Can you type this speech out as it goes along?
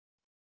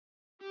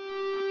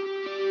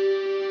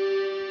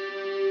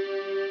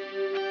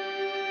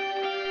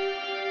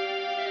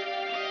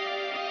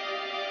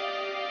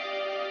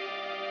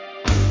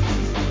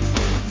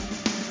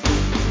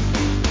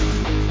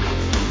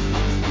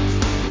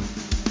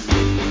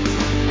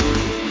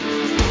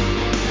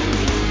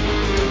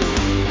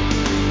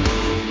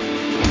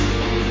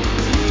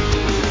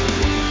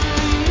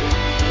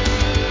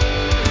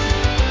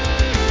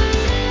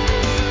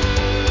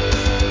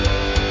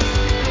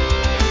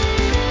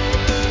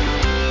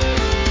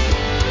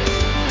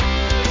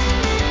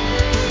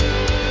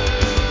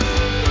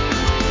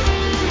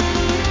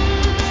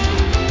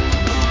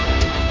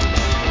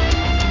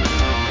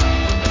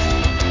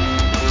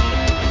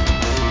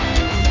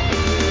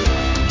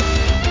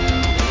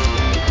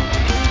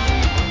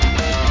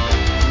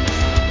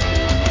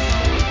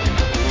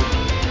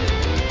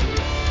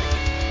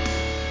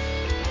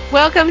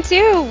Welcome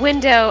to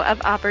Window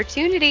of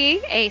Opportunity,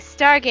 a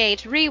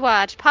Stargate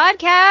rewatch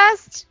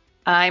podcast.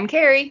 I'm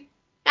Carrie.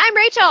 I'm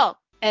Rachel.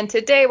 And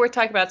today we're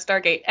talking about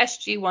Stargate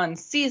SG1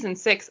 Season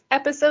 6,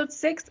 Episode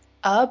 6,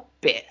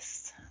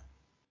 Abyss.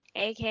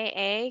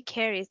 AKA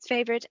Carrie's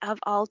favorite of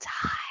all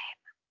time.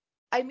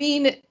 I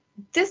mean,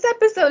 this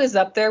episode is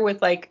up there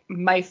with, like,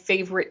 my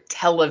favorite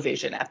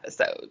television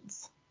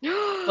episodes.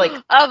 Like,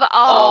 of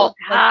all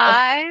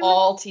time? Of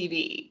all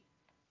TV.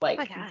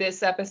 Like,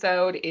 this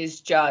episode is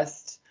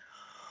just...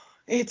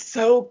 It's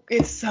so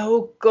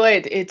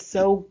good. It's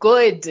so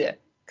good.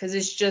 Because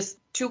it's just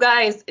two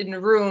guys in a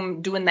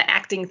room doing the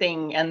acting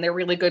thing, and they're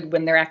really good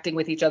when they're acting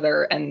with each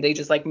other, and they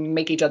just, like,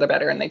 make each other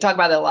better. And they talk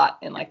about it a lot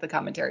in, like, the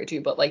commentary,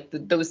 too. But, like,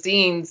 those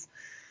scenes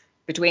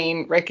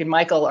between Rick and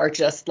Michael are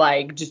just,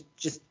 like,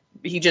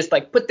 he just,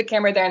 like, put the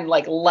camera there and,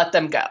 like, let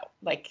them go.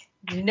 Like,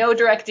 no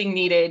directing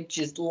needed.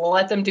 Just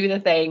let them do the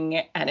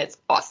thing, and it's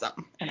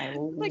awesome. And I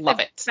love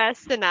it.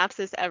 Best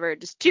synopsis ever.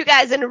 Just two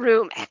guys in a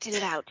room acting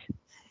it out.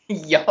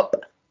 Yup.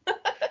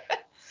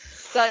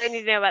 That's all I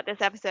need to know about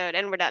this episode,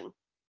 and we're done.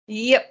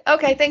 Yep.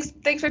 Okay, thanks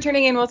for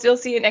tuning in. We'll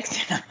see you next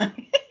time.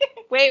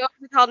 Wait, what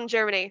was it called in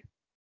Germany?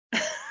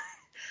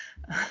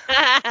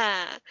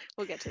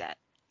 We'll get to that.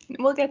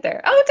 We'll get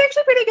there. Oh, it's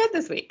actually pretty good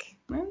this week.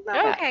 It's not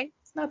bad. Okay.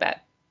 It's not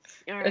bad.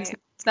 All right.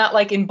 It's not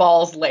like in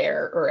Ball's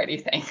Lair or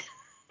anything.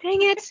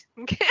 Dang it.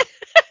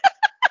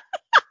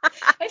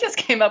 I just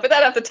came up with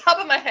that off the top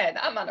of my head.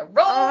 I'm on a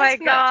roll. Oh my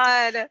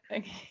God.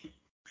 Okay.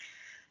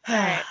 All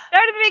right.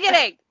 Start at the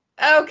beginning.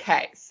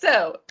 Okay,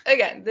 so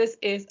again, this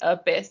is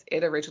Abyss.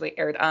 It originally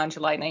aired on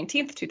July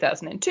 19th,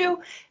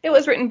 2002. It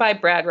was written by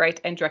Brad Wright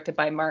and directed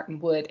by Martin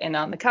Wood. And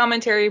on the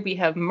commentary, we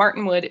have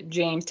Martin Wood,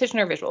 James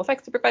Tishner, visual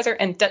effects supervisor,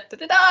 and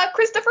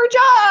Christopher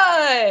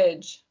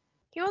Judge.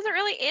 He wasn't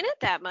really in it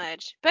that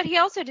much, but he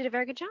also did a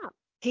very good job.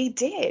 He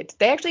did.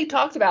 They actually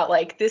talked about,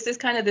 like, this is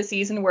kind of the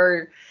season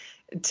where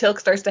Tilk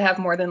starts to have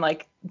more than,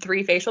 like,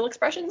 3 facial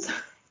expressions.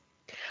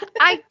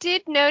 I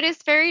did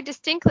notice very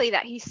distinctly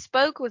that he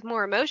spoke with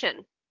more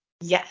emotion.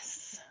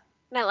 Yes.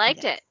 And I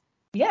liked it.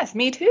 Yes,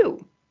 me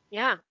too.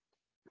 Yeah.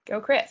 Go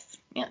Chris.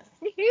 Yes.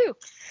 Woohoo.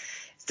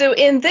 So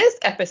in this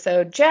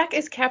episode, Jack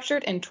is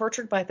captured and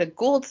tortured by the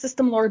Gould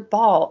System Lord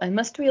Ball and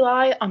must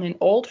rely on an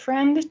old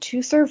friend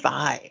to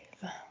survive.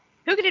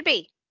 Who could it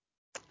be?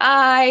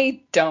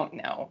 I don't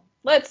know.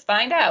 Let's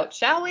find out,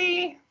 shall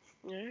we?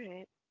 All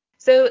right.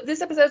 So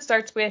this episode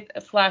starts with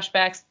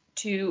flashbacks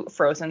to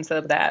Frozen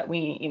so that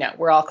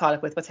we're all caught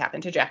up with what's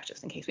happened to Jack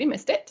just in case we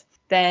missed it.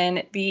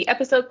 Then the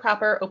episode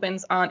proper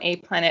opens on a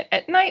planet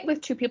at night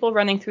with 2 people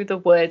running through the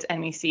woods,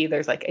 and we see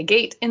there's, like, a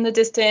gate in the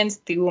distance.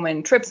 The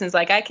woman trips and is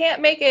like, I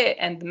can't make it.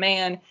 And the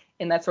man,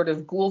 in that sort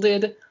of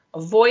Goulded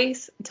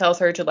voice, tells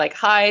her to, like,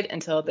 hide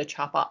until the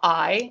Choppa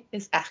Eye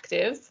is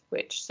active,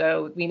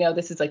 so we know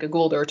this is like a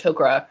Gould or a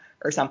Tok'ra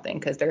or something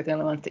because they're the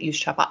only ones that use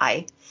Choppa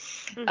Eye.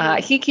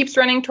 Mm-hmm. He keeps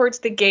running towards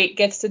the gate,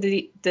 gets to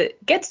the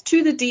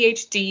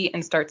DHD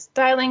and starts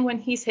dialing when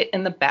he's hit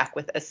in the back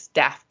with a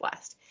staff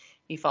blast.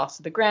 He falls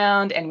to the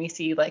ground, and we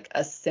see, like,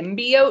 a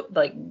symbiote,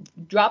 like,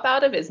 drop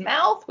out of his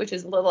mouth, which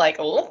is a little like,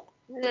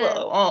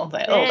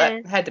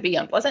 that had to be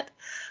unpleasant.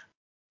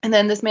 And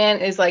then this man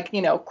is, like,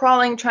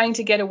 crawling, trying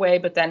to get away,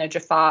 but then a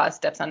Jaffa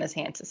steps on his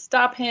hand to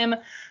stop him.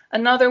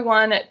 Another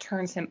one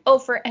turns him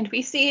over, and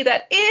we see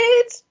that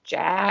it's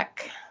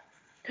Jack.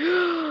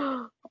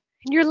 And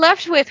you're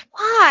left with,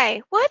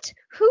 why? What?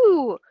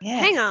 Who?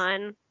 Yes. Hang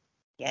on.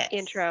 Yes.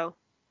 Intro.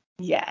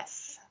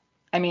 Yes.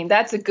 I mean,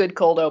 that's a good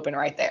cold open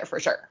right there, for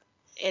sure.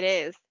 It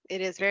is.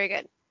 It is very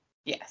good.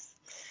 Yes.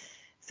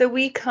 So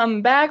we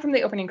come back from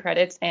the opening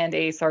credits, and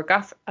a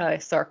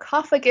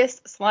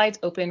sarcophagus slides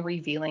open,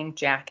 revealing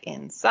Jack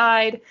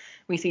inside.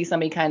 We see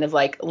somebody kind of,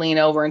 like, lean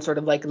over and sort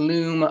of, like,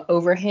 loom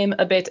over him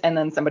a bit, and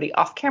then somebody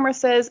off camera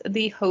says,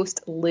 "The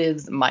host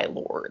lives, my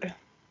lord."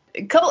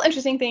 A couple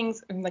interesting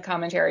things in the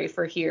commentary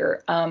for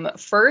here.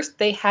 First,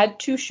 they had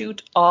to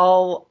shoot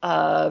all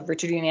of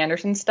Richard Dean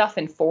Anderson's stuff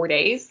in 4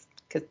 days,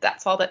 because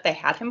that's all that they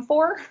had him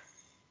for.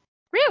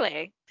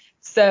 Really?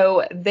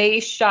 So they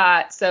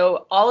shot,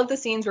 all of the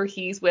scenes where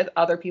he's with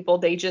other people,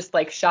 they just,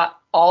 like, shot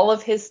all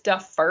of his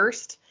stuff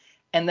first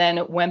and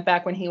then went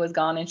back when he was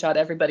gone and shot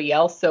everybody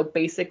else. So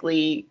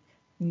basically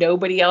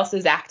nobody else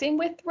is acting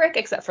with Rick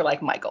except for,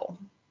 like, Michael.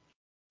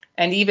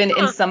 And even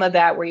in some of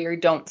that where you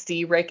don't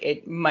see Rick,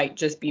 it might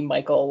just be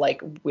Michael,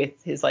 like,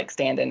 with his, like,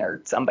 stand-in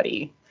or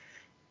somebody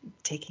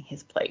taking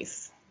his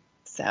place.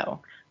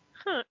 So...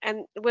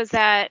 And was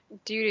that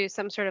due to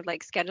some sort of,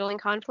 like, scheduling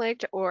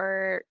conflict,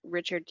 or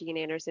Richard Dean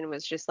Anderson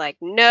was just like,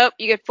 nope,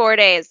 you get 4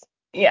 days?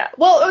 Yeah,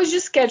 well, it was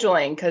just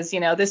scheduling because,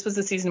 this was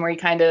the season where he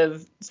kind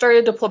of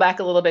started to pull back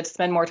a little bit to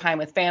spend more time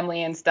with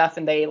family and stuff,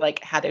 and they,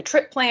 like, had a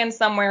trip planned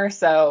somewhere,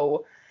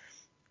 so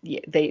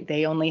yeah,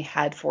 they only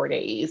had 4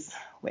 days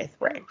with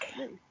Rick.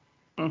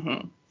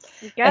 Mm-hmm.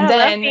 You gotta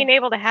love being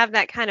able to have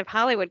that kind of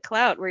Hollywood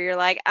clout where you're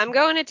like, I'm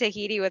going to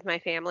Tahiti with my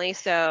family,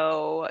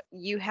 so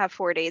you have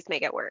 4 days,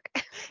 make it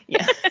work.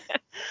 Yeah.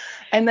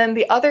 And then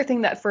the other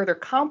thing that further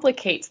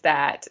complicates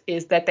that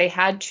is that they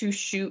had to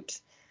shoot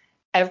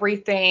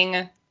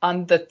everything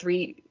on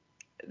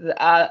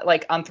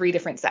on 3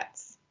 different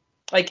sets.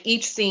 Like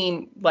each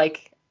scene,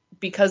 like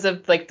because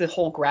of like the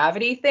whole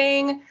gravity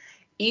thing,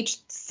 each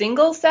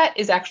single set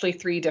is actually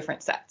 3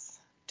 different sets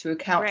to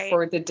account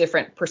for the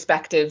different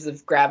perspectives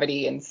of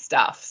gravity and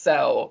stuff.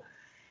 So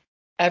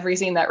every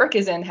scene that Rick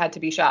is in had to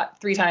be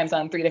shot 3 times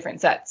on 3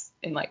 different sets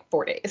in like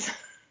 4 days.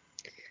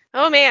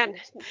 Oh man.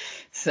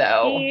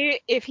 So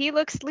if he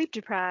looks sleep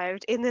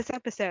deprived in this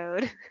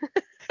episode.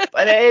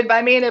 But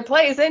it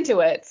plays into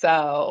it.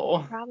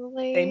 So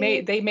probably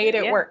they made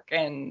it work.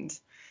 And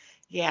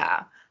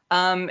yeah.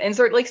 And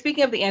sort of like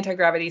speaking of the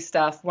anti-gravity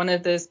stuff, one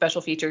of the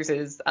special features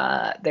is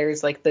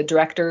there's like the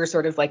director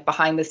sort of like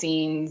behind the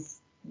scenes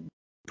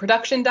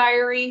production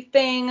diary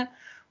thing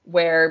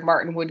where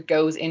Martin Wood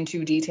goes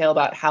into detail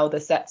about how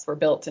the sets were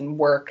built and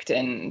worked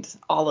and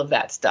all of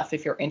that stuff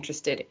if you're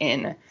interested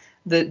in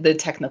the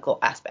technical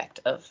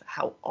aspect of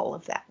how all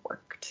of that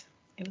worked.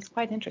 It was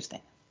quite interesting.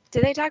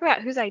 Did they talk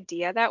about whose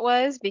idea that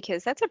was?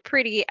 Because that's a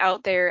pretty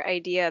out there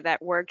idea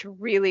that worked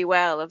really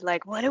well of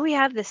like, what do we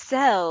have the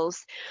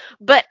cells,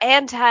 but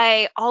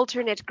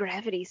anti-alternate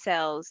gravity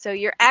cells. So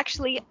you're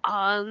actually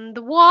on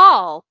the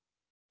wall.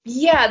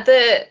 Yeah,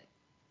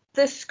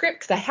 the script,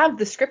 because I have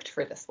the script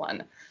for this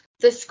one.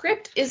 The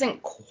script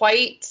isn't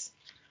quite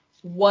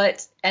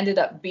what ended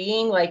up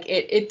being. Like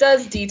it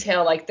does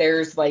detail like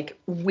there's like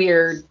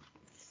weird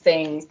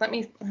things. Let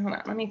me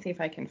see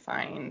if I can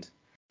find.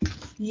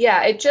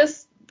 Yeah, it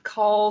just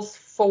calls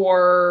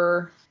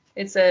for.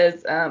 It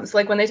says so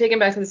like when they take him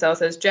back to the cell, it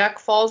says Jack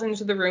falls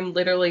into the room,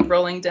 literally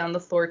rolling down the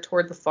floor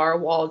toward the far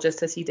wall,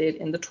 just as he did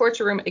in the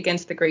torture room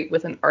against the grate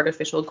with an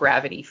artificial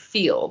gravity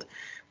field.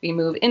 We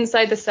move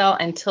inside the cell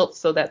and tilt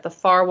so that the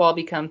far wall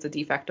becomes the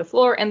de facto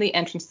floor and the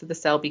entrance to the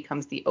cell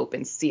becomes the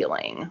open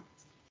ceiling.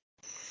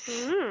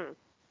 Mm.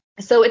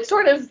 So it's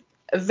sort of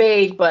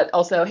vague, but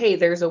also, hey,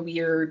 there's a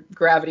weird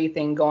gravity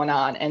thing going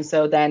on. And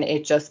so then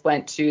it just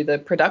went to the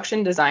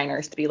production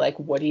designers to be like,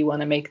 what do you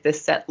want to make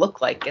this set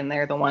look like? And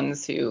they're the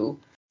ones who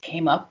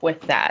came up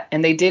with that.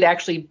 And they did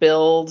actually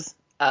build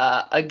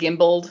a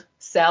gimbaled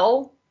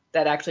cell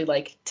that actually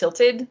like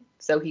tilted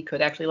so he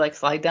could actually like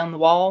slide down the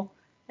wall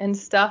and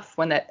stuff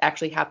when that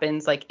actually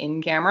happens like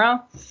in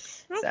camera.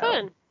 Oh, so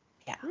fun.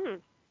 Yeah.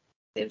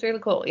 It was really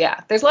cool.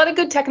 Yeah. There's a lot of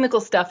good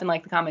technical stuff in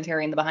like the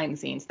commentary and the behind the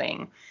scenes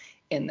thing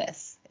in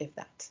this, if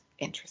that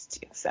interests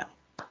you. So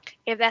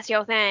if that's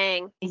your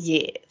thing.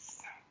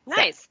 Yes.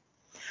 Nice.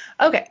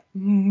 So, okay,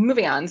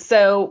 moving on.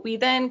 So we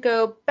then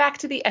go back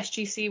to the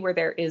SGC where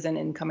there is an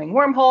incoming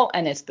wormhole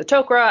and it's the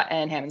Tok'ra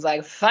and Hammond's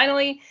like,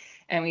 finally.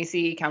 And we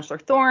see Counselor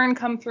Thorne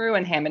come through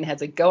and Hammond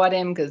has a go at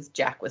him because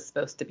Jack was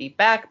supposed to be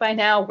back by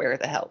now. Where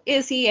the hell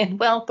is he? And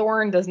well,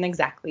 Thorne doesn't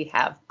exactly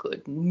have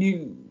good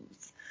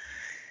news.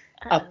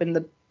 Uh-oh. Up in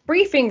the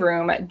briefing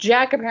room,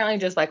 Jack apparently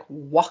just like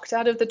walked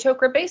out of the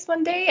Tok'ra base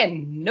one day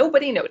and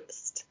nobody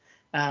noticed.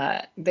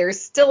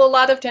 There's still a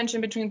lot of tension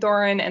between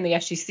Thorne and the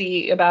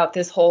SGC about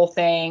this whole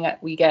thing.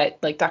 We get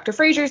like Dr.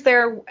 Fraser's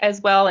there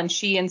as well, and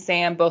she and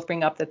Sam both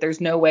bring up that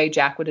there's no way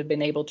Jack would have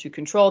been able to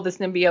control the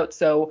symbiote,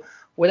 so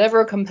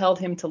whatever compelled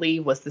him to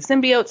leave was the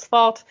symbiote's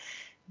fault.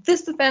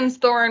 This defends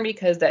Thorne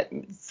because that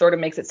sort of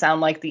makes it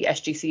sound like the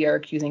SGC are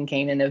accusing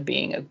Kanan of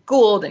being a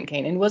Goa'uld, and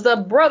Kanan was a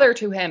brother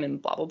to him,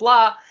 and blah, blah,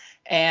 blah.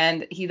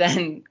 And he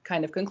then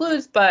kind of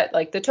concludes, but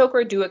like the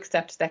Tok'ra do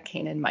accept that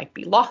Kanan might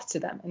be lost to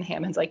them. And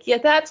Hammond's like, yeah,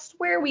 that's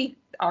where we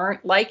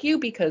aren't like you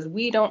because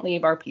we don't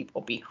leave our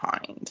people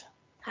behind.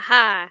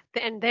 Haha.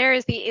 And there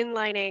is the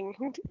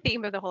inlining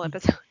theme of the whole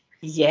episode.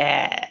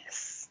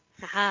 Yes.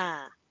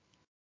 Haha.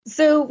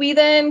 So we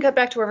then cut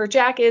back to wherever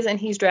Jack is, and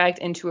he's dragged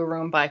into a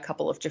room by a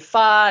couple of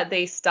Jaffa.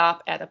 They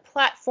stop at a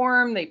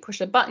platform, they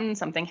push a button,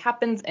 something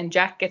happens, and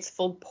Jack gets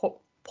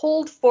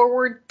pulled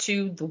forward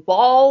to the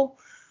wall,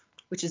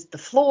 which is the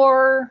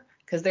floor,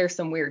 because there's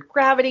some weird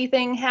gravity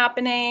thing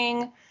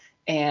happening,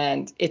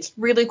 and it's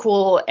really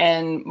cool.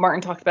 And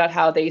Martin talked about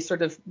how they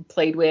sort of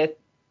played with,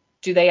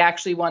 do they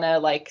actually want to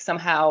like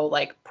somehow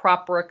like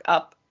prop Rick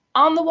up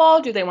on the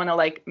wall? Do they want to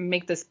like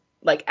make this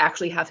like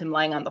actually have him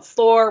lying on the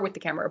floor with the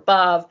camera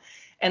above?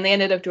 And they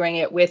ended up doing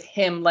it with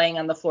him laying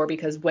on the floor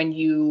because when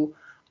you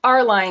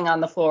are lying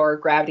on the floor,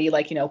 gravity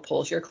like, you know,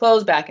 pulls your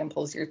clothes back and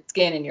pulls your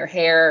skin and your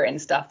hair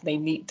and stuff. They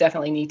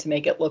definitely need to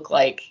make it look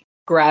like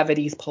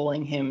gravity's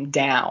pulling him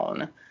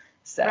down.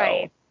 So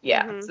right.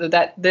 yeah, so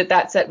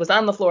that set was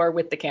on the floor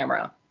with the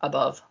camera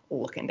above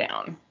looking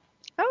down.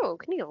 Oh,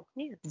 Neil.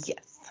 Yeah.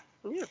 Yes.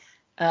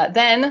 Yeah.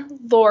 Then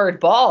Lord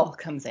Ball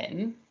comes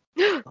in.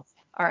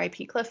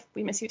 R.I.P. Cliff,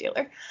 we miss you,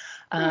 dealer.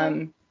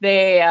 Jack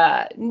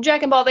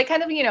and Ball, they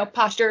kind of, you know,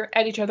 posture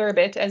at each other a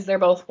bit as they're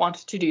both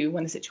wont to do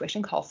when the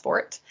situation calls for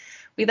it.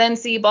 We then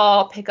see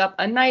Ball pick up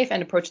a knife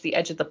and approach the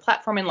edge of the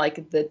platform, and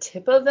like the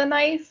tip of the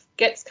knife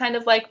gets kind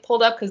of like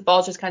pulled up because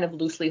Ball's just kind of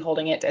loosely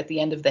holding it at the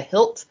end of the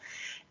hilt,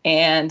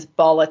 and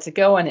Ball lets it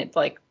go and it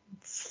like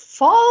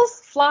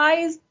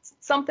flies,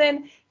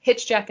 something,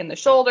 hits Jack in the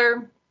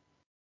shoulder.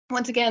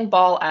 Once again,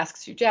 Ball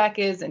asks who Jack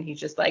is, and he's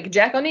just like,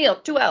 Jack O'Neill,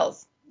 2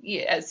 L's,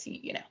 as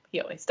he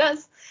always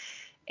does.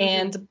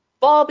 And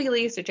Ball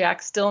believes that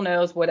Jack still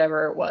knows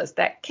whatever it was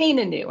that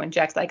Kanan knew. And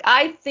Jack's like,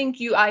 I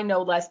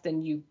know less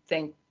than you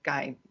think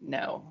I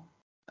know.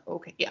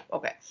 Okay, yeah,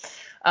 okay.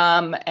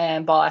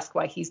 And Ball asks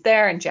why he's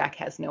there, and Jack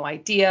has no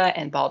idea,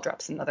 and Ball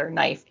drops another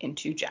knife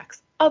into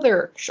Jack's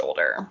other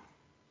shoulder.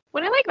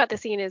 What I like about the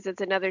scene is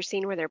it's another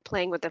scene where they're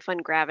playing with the fun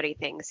gravity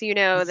thing. So you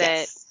know that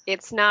Yes.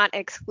 it's not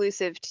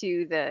exclusive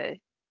to the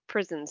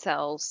prison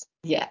cells.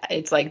 Yeah,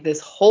 it's like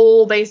this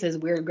whole base is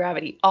weird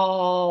gravity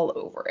all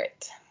over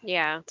it.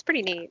 Yeah, it's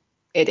pretty neat.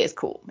 It is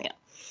cool, yeah.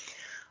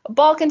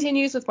 Ball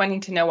continues with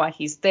wanting to know why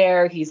he's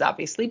there. He's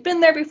obviously been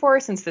there before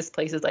since this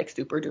place is like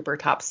super duper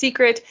top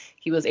secret.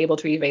 He was able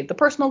to evade the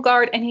personal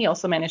guard, and he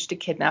also managed to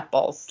kidnap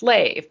Ball's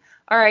slave.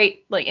 All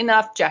right, like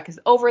enough. Jack is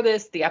over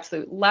this. The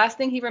absolute last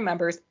thing he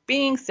remembers,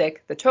 being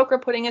sick, the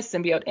Tok'ra putting his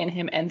symbiote in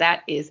him, and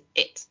that is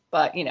it.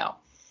 But,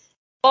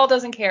 Ball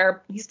doesn't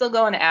care. He's still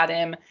going at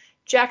him.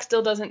 Jack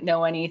still doesn't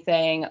know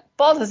anything.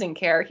 Ball doesn't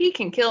care. He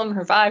can kill and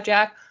revive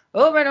Jack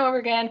over and over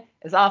again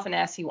as often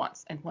as he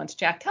wants. And once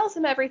Jack tells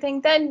him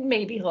everything, then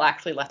maybe he'll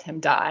actually let him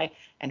die.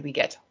 And we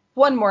get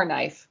one more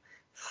knife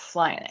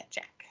flying at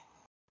Jack.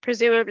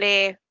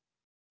 Presumably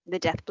the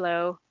death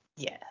blow.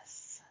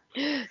 Yes.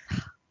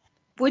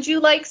 Would you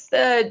like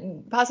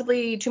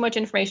possibly too much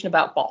information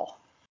about Ball?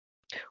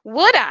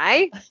 Would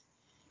I?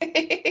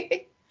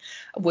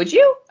 Would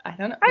you? I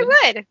don't know. I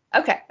would.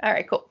 Okay. All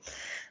right, cool.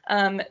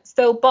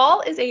 So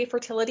Baal is a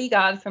fertility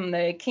god from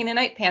the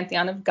Canaanite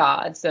pantheon of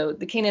gods. So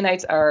the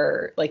Canaanites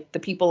are like the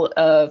people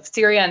of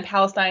Syria and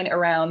Palestine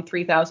around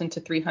 3000 to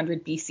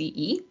 300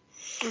 BCE.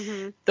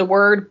 Mm-hmm. The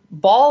word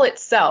Baal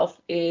itself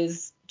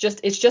it's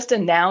just a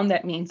noun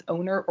that means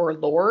owner or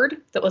lord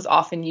that was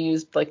often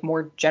used like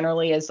more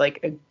generally as like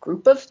a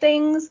group of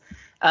things.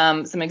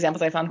 Some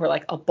examples I found were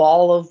like a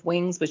ball of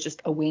wings was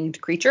just a winged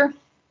creature.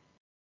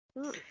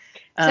 So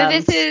Um,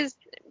 this is,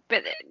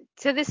 but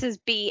so this is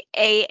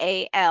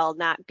Baal,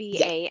 not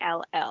yeah,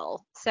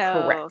 Ball.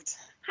 So correct.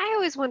 I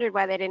always wondered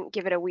why they didn't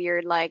give it a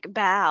weird like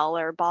ball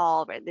or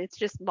ball, but it's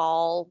just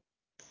ball.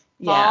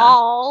 Yeah.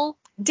 Ball.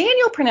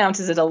 Daniel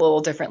pronounces it a little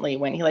differently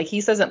when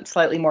he says it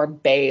slightly more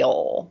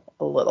Baal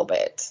a little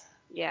bit.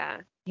 Yeah.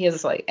 He has a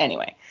slight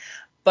anyway.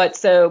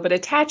 But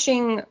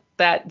attaching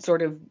that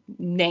sort of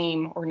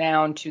name or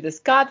noun to this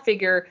god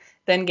figure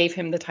then gave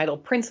him the title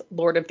Prince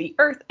Lord of the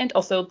Earth and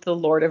also the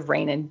Lord of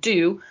Rain and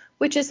Dew,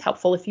 which is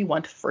helpful if you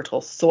want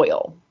fertile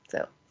soil.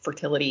 So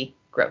fertility,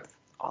 growth,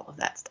 all of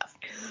that stuff.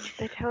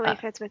 That totally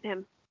fits with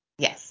him.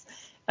 Yes.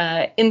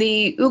 In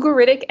the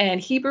Ugaritic and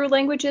Hebrew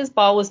languages,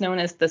 Baal was known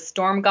as the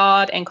storm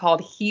god and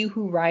called he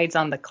who rides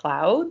on the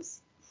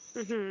clouds.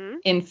 Mm-hmm.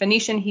 In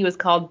Phoenician, he was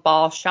called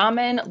Baal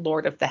Shaman,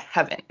 Lord of the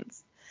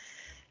Heavens.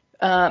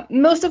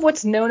 Most of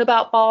what's known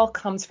about Baal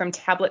comes from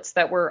tablets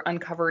that were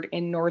uncovered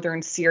in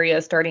northern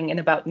Syria starting in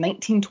about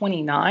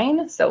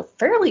 1929, so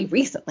fairly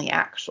recently,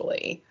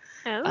 actually.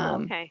 Oh,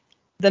 Um, okay.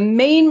 the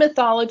main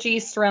mythology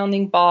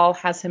surrounding Baal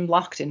has him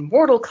locked in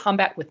mortal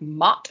combat with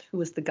Mot,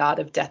 who is the god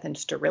of death and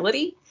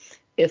sterility.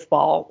 If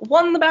Baal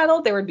won the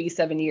battle, there would be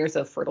 7 years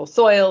of fertile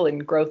soil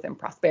and growth and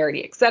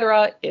prosperity,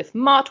 etc. If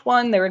Mot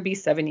won, there would be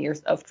 7 years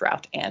of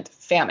drought and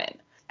famine.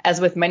 As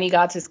with many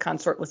gods, his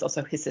consort was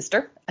also his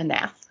sister,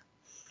 Anath.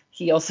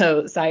 He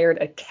also sired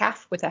a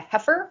calf with a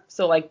heifer.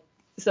 So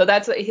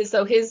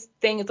his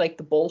thing is like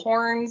the bull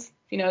horns,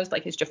 it's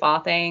like his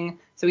Jaffa thing.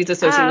 So he's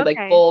associated Oh, with like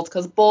okay. bulls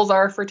because bulls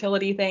are a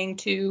fertility thing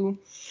too.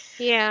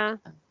 Yeah.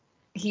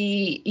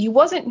 He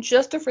wasn't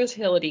just a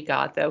fertility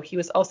god, though. He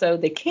was also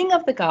the king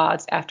of the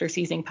gods after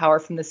seizing power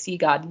from the sea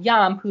god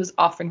Yam, who's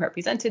often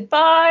represented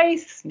by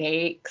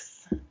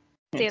snakes.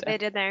 See what they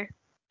did there.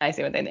 I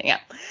see what they did, yeah.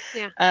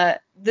 Yeah.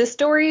 The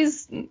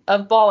stories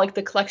of Baal, like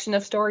the collection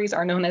of stories,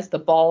 are known as the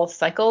Baal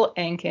cycle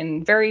and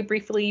can very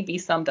briefly be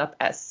summed up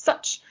as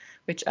such,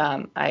 which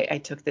I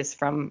took this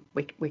from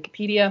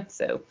Wikipedia,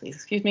 so please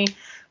excuse me.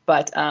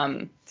 But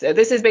so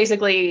this is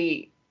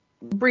basically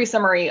a brief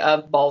summary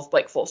of Baal's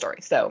like full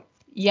story. So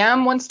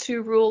Yam wants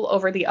to rule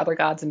over the other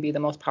gods and be the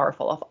most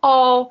powerful of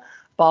all.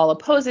 Baal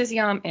opposes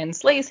Yam and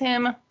slays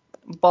him.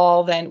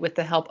 Baal then, with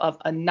the help of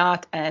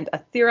Anat and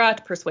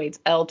Athirat,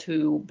 persuades El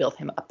to build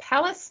him a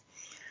palace.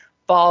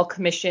 Baal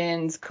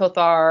commissions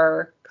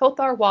Kothar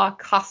Wa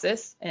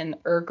Kasis, an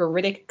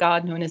Ugaritic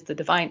god known as the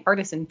Divine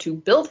Artisan, to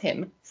build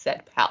him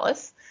said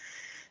palace.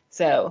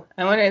 So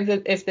I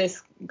wonder if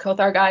this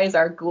Kothar guy is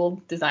our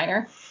Gould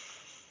designer.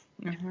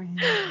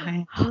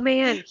 Oh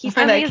man, he When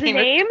finally has a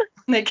name.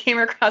 when they came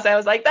across, I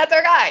was like, that's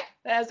our guy.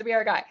 That has to be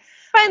our guy.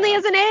 Finally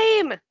has a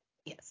name.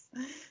 Yes.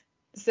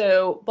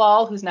 So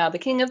Baal, who's now the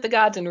king of the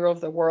gods and ruler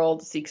of the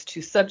world, seeks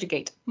to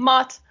subjugate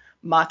Mot.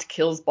 Mot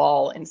kills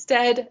Baal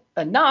instead.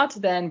 Anat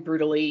then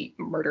brutally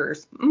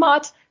murders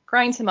Mot,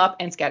 grinds him up,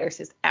 and scatters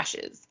his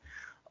ashes.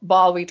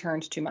 Baal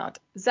returns to Mount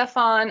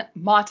Zephon.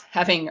 Mot,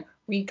 having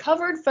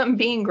recovered from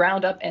being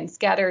ground up and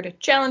scattered,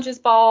 challenges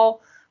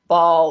Baal.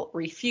 Baal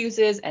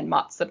refuses, and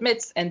Mot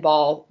submits, and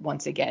Baal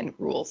once again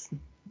rules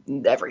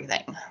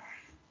everything.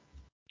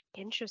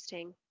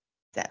 Interesting.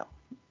 So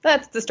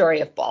that's the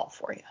story of Baal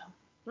for you.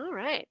 All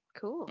right.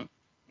 Cool.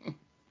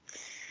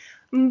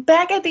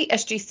 Back at the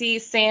SGC,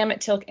 Sam,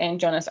 Tilk, and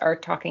Jonas are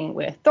talking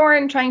with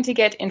Thorin, trying to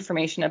get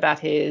information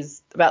about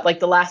like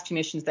the last two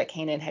missions that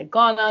Kanan had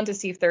gone on, to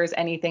see if there's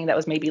anything that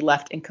was maybe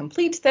left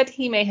incomplete that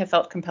he may have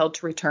felt compelled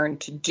to return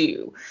to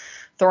do.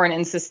 Thorin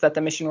insists that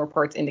the mission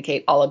reports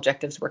indicate all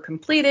objectives were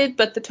completed,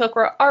 but the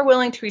Tok'ra are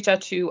willing to reach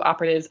out to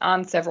operatives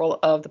on several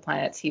of the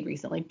planets he'd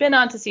recently been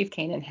on to see if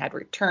Kanan had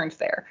returned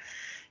there.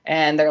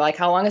 And they're like,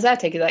 how long does that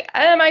take? He's like,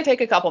 it might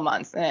take a couple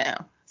months.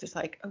 It's just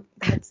like, oh,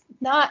 that's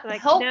not Like,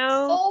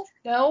 helpful.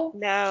 No.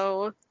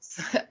 no.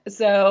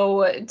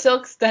 So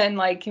Tilk's then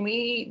like, can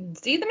we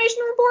see the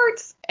mission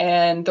reports?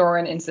 And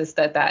Thorin insists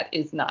that that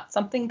is not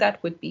something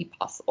that would be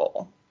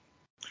possible.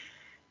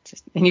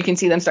 And you can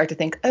see them start to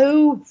think,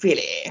 oh,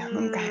 really?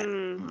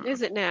 Okay.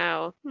 Is it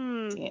now?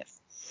 Yes.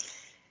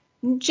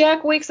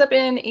 Jack wakes up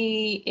in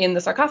the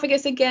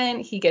sarcophagus again.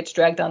 He gets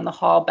dragged down the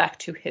hall back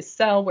to his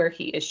cell, where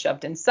he is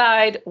shoved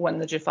inside when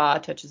the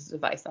Jaffa touches the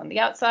device on the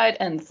outside,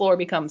 and the floor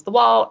becomes the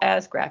wall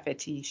as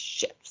gravity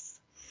shifts.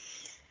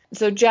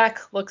 So Jack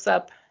looks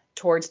up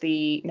towards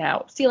the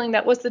now ceiling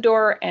that was the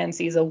door and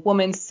sees a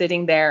woman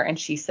sitting there, and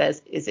she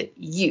says, "Is it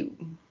you?"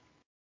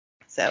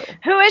 So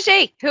Who is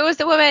she? Who is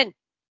the woman?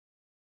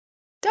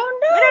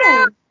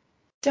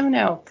 Don't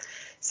know.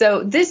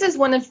 So this is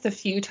one of the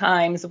few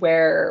times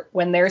where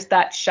when there's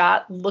that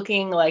shot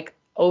looking like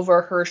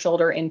over her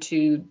shoulder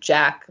into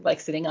Jack, like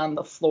sitting on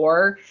the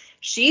floor,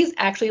 she's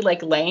actually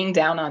like laying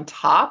down on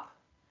top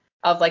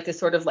of like this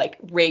sort of like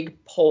rig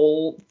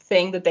pole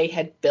thing that they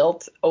had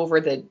built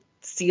over the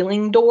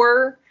ceiling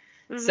door.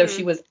 So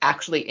she was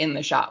actually in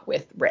the shot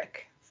with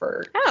Rick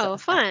for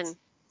fun.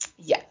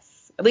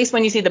 Yes. At least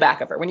when you see the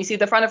back of her. When you see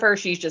the front of her,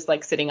 she's just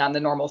like sitting on the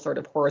normal sort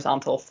of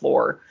horizontal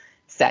floor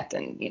set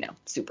and,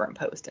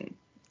 superimposed and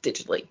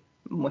digitally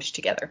mushed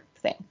together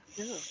thing.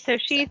 So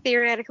she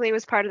theoretically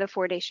was part of the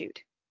 4-day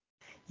shoot.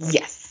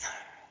 Yes.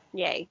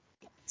 Yay.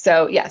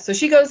 So, yeah. So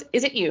she goes,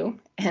 "Is it you?"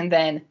 And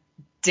then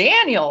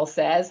Daniel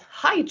says,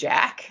 "Hi,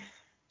 Jack."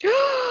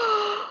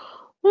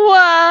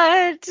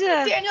 What?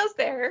 Daniel's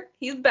there.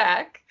 He's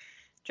back.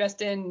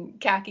 Dressed in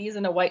khakis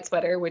and a white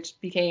sweater, which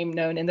became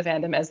known in the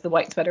fandom as the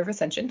white sweater of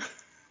Ascension.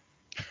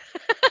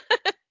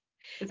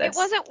 It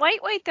wasn't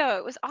white, though.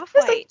 It was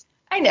off-white.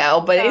 I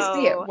know, but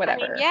So,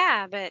 whatever. I mean,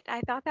 yeah, but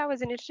I thought that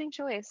was an interesting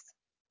choice.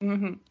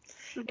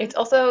 It's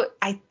also,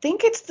 I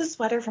think it's the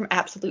sweater from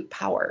Absolute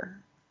Power.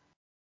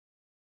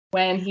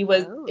 When he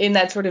was in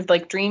that sort of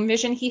like dream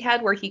vision he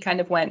had where he kind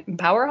of went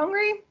power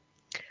hungry.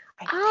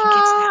 I think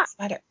it's that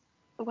sweater.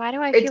 Why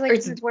do I feel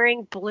like he was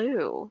wearing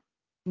blue?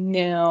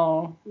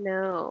 No.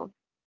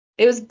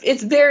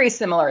 It's very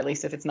similar, at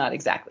least if it's not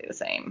exactly the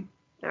same.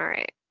 All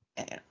right.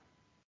 Yeah.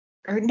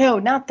 Or no,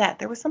 not that.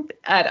 There was something,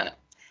 I don't know.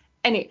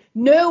 Anyway,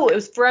 no, it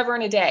was Forever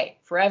and a Day.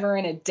 Forever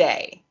and a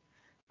Day.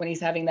 When he's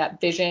having that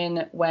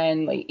vision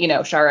when, like,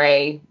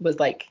 Sharae was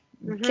like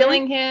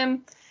killing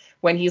him.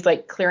 When he's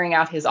like clearing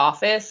out his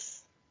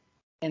office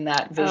in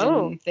that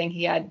vision thing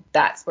he had,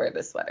 that's where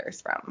the sweater's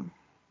from.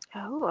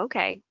 Oh,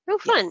 okay. Oh,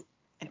 fun.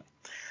 Yes.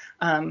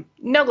 Anyway,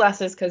 no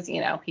glasses because,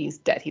 he's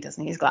dead. He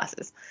doesn't need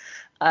glasses.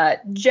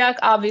 Jack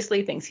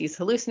obviously thinks he's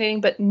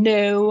hallucinating, but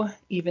no,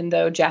 even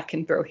though Jack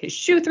can throw his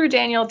shoe through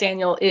Daniel,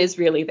 Daniel is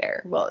really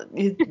there. Well,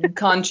 his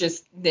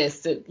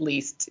consciousness at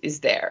least is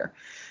there.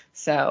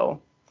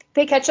 So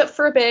they catch up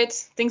for a bit.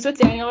 Things with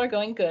Daniel are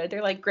going good.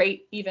 They're like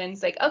great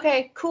evens. Like,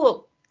 okay,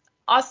 cool.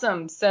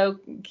 Awesome. So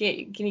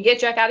can you get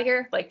Jack out of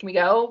here? Like, can we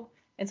go?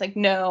 And it's like,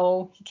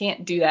 no, he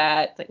can't do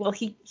that. It's like, well,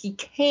 he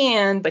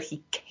can, but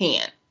he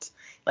can't.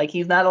 Like,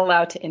 he's not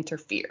allowed to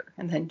interfere.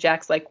 And then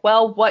Jack's like,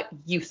 well, what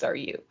use are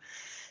you?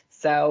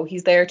 So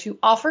he's there to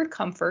offer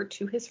comfort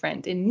to his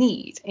friend in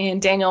need.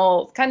 And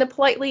Daniel kind of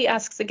politely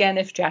asks again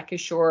if Jack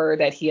is sure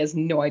that he has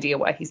no idea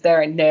why he's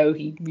there. And no,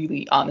 he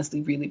really,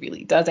 honestly, really,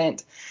 really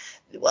doesn't.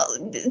 Well,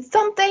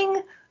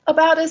 something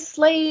about a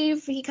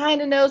slave. He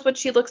kind of knows what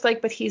she looks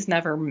like, but he's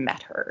never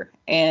met her.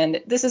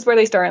 And this is where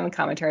they start in the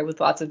commentary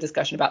with lots of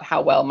discussion about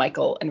how well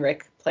Michael and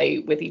Rick play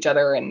with each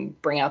other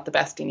and bring out the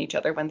best in each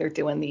other when they're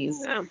doing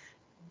these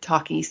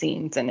talky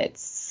scenes. And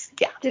it's,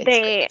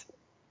 yeah.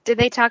 Did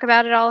they talk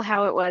about it all,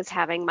 how it was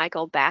having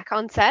Michael back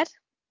on set?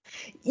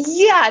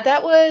 Yeah,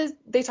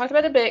 they talked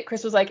about it a bit.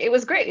 Chris was like, it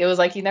was great. It was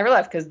like he never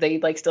left because they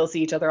like still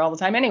see each other all the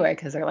time anyway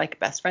because they're like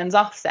best friends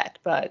off set.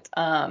 But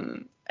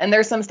and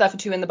there's some stuff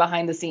too in the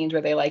behind the scenes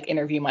where they like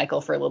interview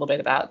Michael for a little bit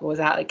about was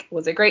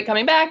it great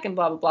coming back and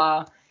blah blah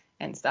blah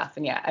and stuff.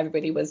 And yeah,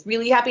 everybody was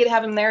really happy to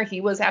have him there.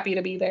 He was happy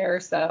to be there.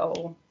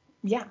 So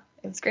yeah,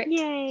 it was great.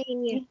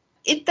 Yay.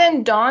 It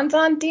then dawns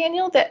on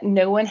Daniel that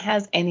no one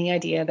has any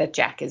idea that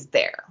Jack is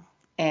there.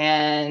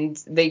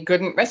 And they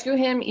couldn't rescue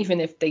him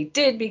even if they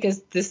did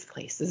because this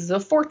place is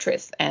a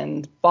fortress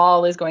and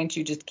Ball is going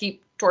to just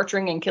keep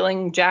torturing and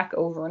killing Jack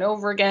over and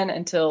over again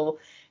until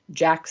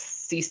Jack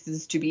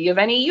ceases to be of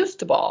any use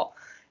to Ball.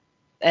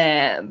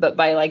 But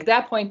by like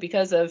that point,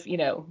 because of,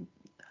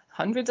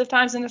 hundreds of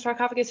times in the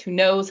sarcophagus, who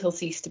knows, he'll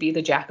cease to be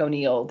the Jack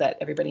O'Neill that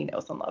everybody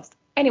knows and loves.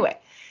 Anyway,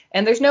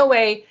 and there's no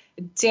way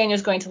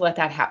Daniel's going to let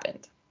that happen.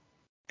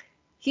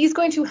 He's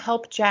going to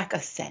help Jack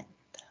ascend.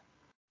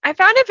 I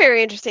found it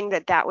very interesting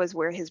that that was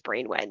where his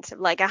brain went.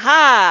 Like,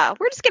 aha,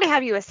 we're just gonna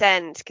have you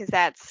ascend because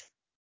that's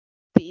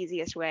the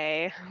easiest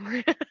way.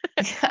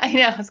 I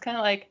know, it's kind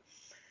of like,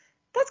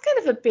 that's kind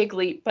of a big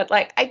leap, but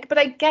like,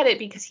 I get it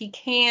because he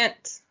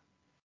can't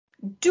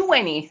do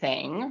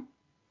anything,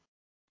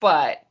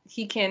 but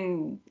he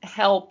can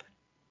help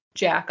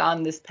Jack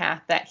on this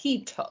path that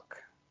he took,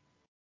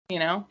 you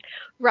know?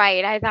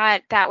 Right. I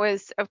thought that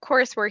was, of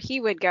course, where he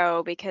would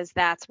go because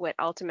that's what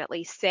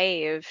ultimately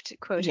saved,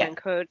 quote Yeah.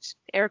 unquote,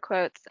 air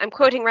quotes. I'm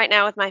quoting right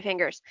now with my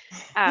fingers.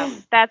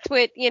 That's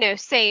what,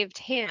 saved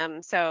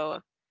him.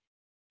 So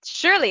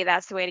surely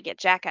that's the way to get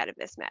Jack out of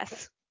this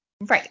mess.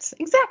 Right.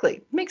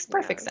 Exactly. Makes Yeah.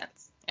 perfect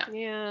sense. Yeah.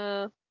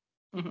 Yeah.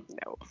 Mhm.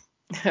 No.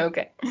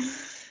 Okay.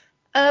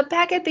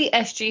 Back at the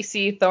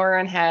SGC,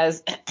 Thorin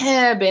has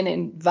been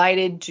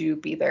invited to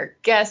be their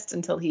guest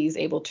until he's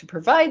able to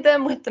provide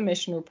them with the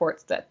mission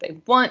reports that they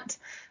want.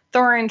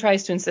 Thorin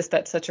tries to insist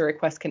that such a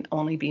request can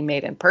only be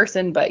made in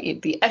person, but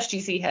the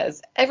SGC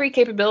has every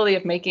capability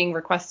of making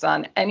requests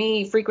on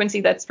any frequency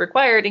that's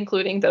required,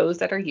 including those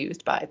that are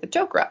used by the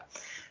Tok'ra.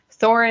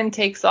 Thorin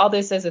takes all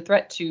this as a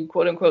threat to,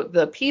 quote unquote,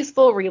 the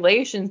peaceful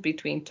relations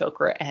between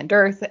Tok'ra and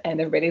Earth,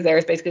 and everybody there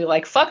is basically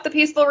like, fuck the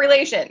peaceful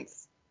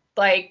relations.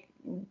 Like,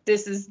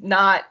 this is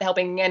not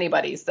helping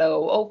anybody,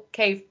 so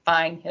okay,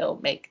 fine, he'll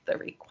make the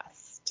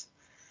request.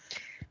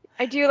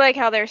 I do like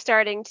how they're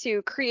starting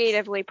to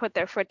creatively put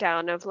their foot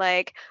down of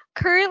like,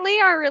 currently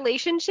our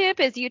relationship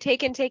is you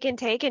take and take and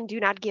take and do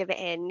not give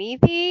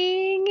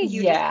anything.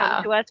 You just come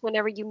Yeah. to us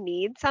whenever you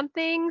need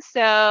something.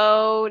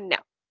 So, no.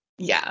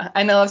 Yeah.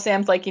 I know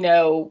Sam's like,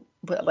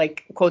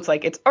 like quotes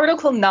like, it's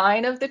Article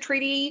 9 of the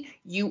treaty,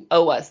 you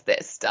owe us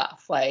this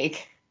stuff.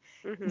 Like,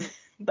 Hmm.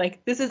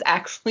 like this is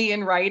actually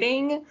in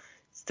writing,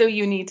 so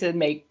you need to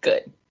make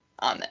good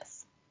on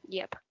this.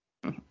 Yep.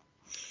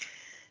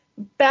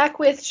 Back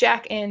with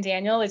Jack and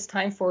Daniel, it's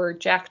time for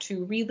Jack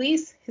to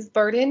release his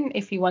burden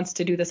if he wants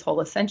to do this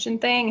whole ascension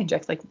thing. And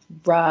Jack's like,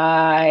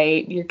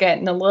 right, you're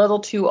getting a little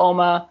too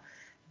Oma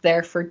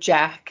there for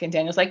Jack. And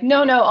Daniel's like,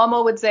 no,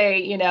 Oma would say,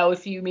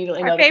 if you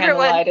immediately Our know the favorite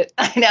one. candlelight.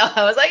 I know,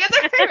 I was like, it's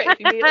our favorite. If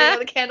you immediately know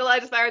the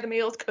candlelight is fired, the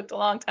meal's cooked a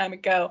long time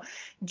ago.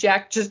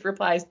 Jack just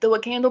replies, though a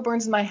candle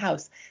burns in my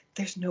house,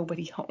 there's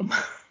nobody home.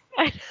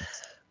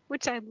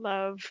 Which I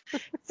love.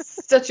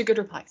 Such a good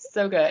reply.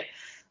 So good.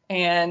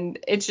 And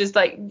it's just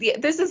like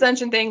this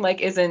ascension thing like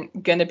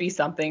isn't gonna be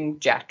something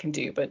Jack can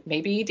do, but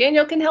maybe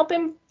Daniel can help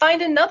him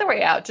find another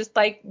way out. Just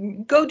like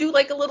go do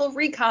like a little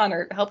recon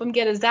or help him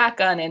get a Zach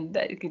gun, and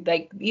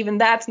like even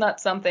that's not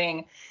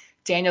something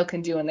Daniel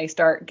can do. And they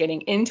start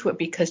getting into it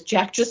because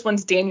Jack just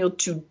wants Daniel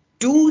to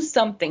do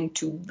something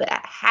to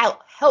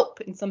help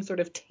in some sort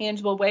of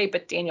tangible way,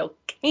 but Daniel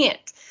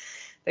can't.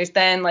 There's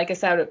then like a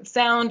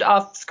sound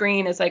off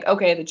screen. It's like,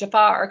 okay, the Jaffa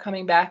are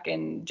coming back,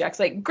 and Jack's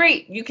like,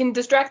 great, you can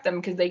distract them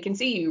because they can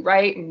see you,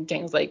 right? And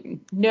Daniel's like,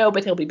 no,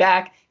 but he'll be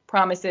back,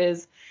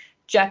 promises.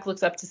 Jack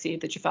looks up to see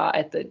the Jaffa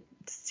at the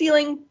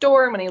ceiling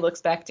door, and when he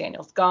looks back,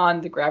 Daniel's gone.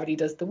 The gravity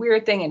does the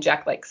weird thing, and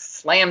Jack like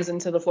slams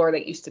into the floor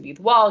that used to be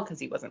the wall because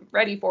he wasn't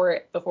ready for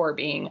it before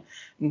being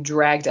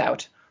dragged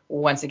out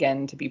once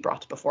again to be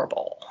brought before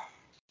Ball.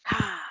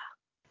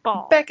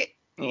 Ball. Beckett,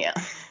 yeah.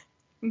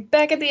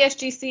 Back at the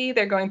SGC,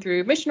 they're going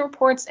through mission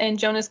reports, and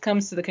Jonas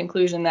comes to the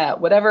conclusion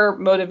that whatever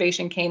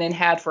motivation Kanan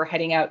had for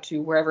heading out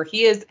to wherever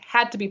he is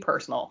had to be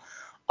personal.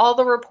 All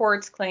the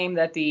reports claim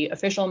that the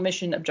official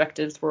mission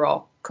objectives were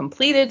all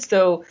completed,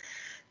 so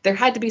there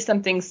had to be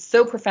something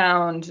so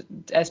profound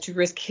as to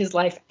risk his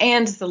life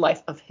and the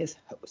life of his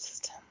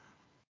host.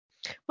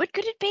 What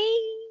could it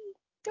be?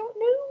 Don't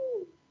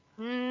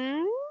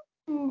know.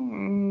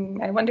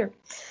 Hmm? I wonder.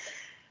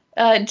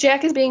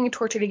 Jack is being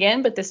tortured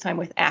again, but this time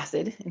with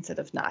acid instead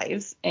of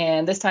knives.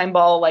 And this time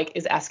Ball like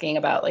is asking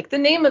about like the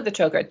name of the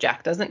Tok'ra.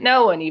 Jack doesn't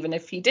know, and even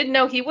if he did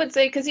know, he would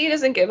say because he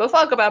doesn't give a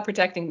fuck about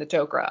protecting the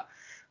Tok'ra.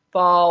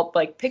 Ball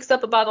like picks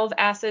up a bottle of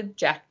acid.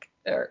 Jack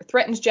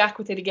threatens Jack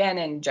with it again,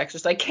 and Jack's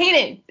just like,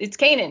 Kanan, it's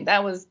Kanan.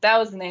 That was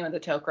the name of the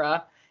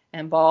Tok'ra.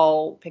 And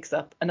Ball picks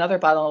up another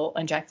bottle,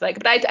 and Jack's like,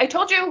 but I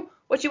told you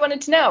what you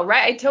wanted to know,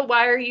 right? I told,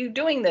 why are you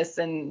doing this?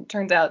 And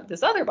turns out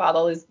this other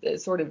bottle is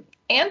sort of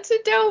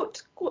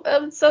antidote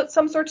of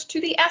some sorts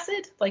to the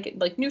acid, like it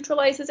like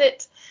neutralizes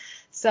it.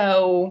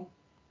 So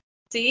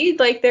see,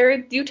 like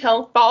there, you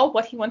tell Ball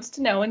what he wants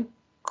to know, and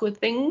good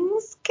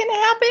things can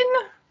happen.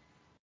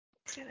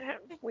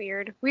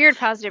 Weird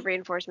positive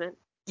reinforcement.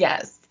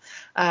 Yes.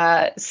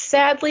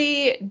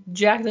 Sadly,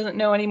 Jack doesn't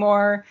know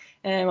anymore,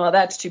 and well,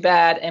 that's too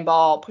bad. And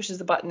Ball pushes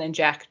the button, and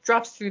Jack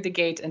drops through the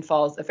gate and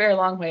falls a very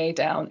long way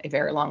down a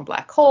very long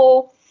black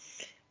hole.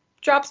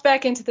 Drops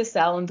back into the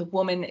cell, and the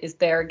woman is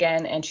there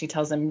again, and she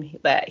tells him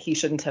that he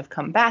shouldn't have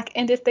come back,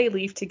 and if they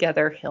leave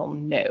together, he'll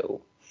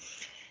know.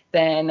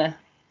 Then,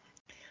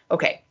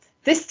 okay,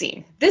 this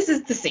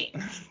is the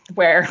scene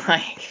where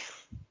like,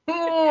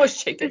 oh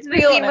shit, This gets is the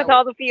real, scene and with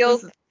all the this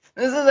feels. is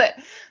this is it.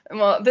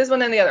 Well, this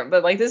one and the other,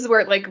 but like this is where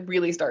it like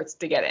really starts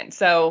to get in.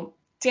 So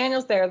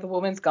Daniel's there, the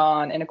woman's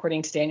gone, and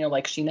according to Daniel,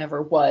 like she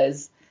never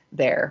was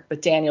there,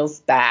 but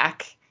Daniel's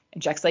back,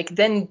 and Jack's like,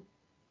 then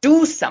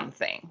do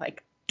something.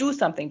 Like, do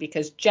something,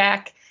 because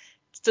Jack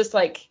just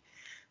like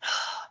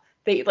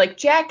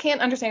Jack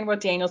can't understand where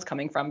Daniel's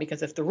coming from,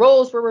 because if the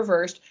roles were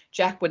reversed,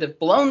 Jack would have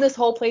blown this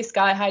whole place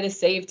sky high to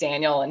save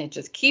Daniel, and it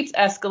just keeps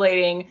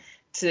escalating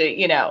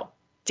to,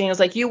 Daniel's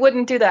like, you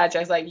wouldn't do that.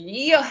 Jack's like,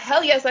 yeah,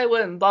 hell yes, I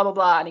wouldn't, blah, blah,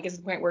 blah. And he gets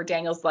to the point where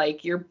Daniel's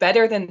like, you're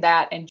better than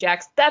that. And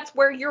Jack's, that's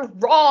where you're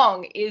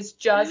wrong, is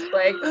just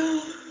like,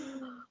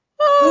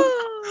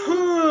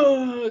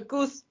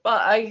 goose,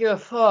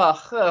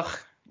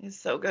 it's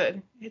so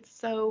good. It's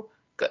so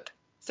good.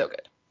 So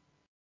good.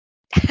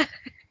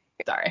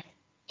 Sorry.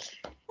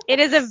 It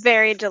is a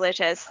very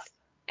delicious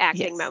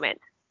acting Yes. moment.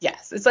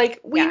 Yes. It's like,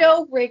 we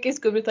know Rick is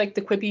good with like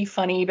the quippy,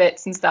 funny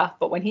bits and stuff,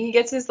 but when he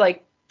gets his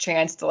like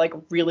chance to like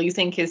really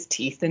sink his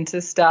teeth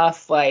into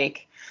stuff,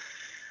 like,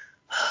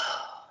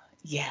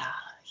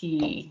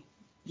 he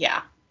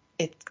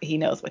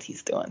knows what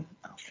he's doing.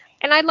 Okay.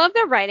 And I love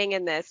the writing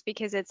in this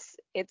because it's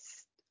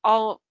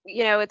all,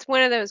 it's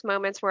one of those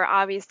moments where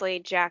obviously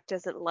Jack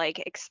doesn't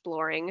like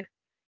exploring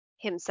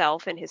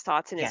himself and his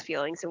thoughts and his Yeah.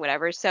 feelings and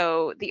whatever.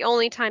 So the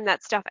only time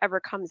that stuff ever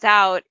comes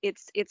out,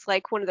 it's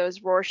like one of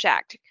those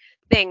Rorschach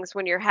things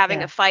when you're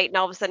having a fight and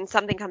all of a sudden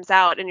something comes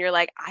out and you're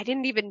like, I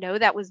didn't even know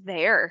that was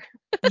there.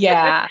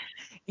 Yeah.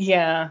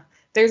 Yeah.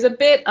 There's a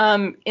bit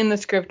in the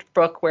script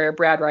book where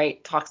Brad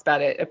Wright talks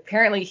about it.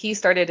 Apparently he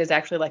started as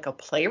actually like a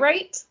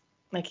playwright.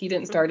 Like, he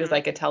didn't start as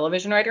like a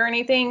television writer or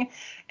anything.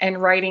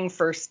 And writing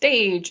for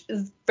stage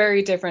is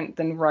very different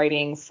than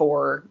writing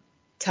for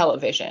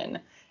television.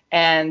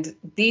 And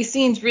these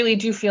scenes really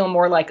do feel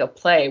more like a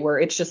play, where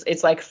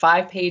it's like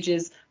 5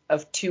 pages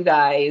of two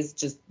guys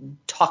just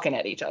talking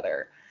at each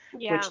other,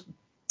 Yeah. which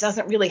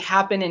doesn't really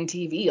happen in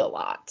TV a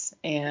lot.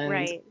 And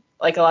Right.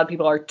 like, a lot of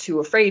people are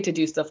too afraid to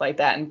do stuff like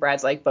that. And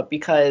Brad's like, but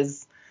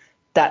because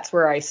that's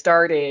where I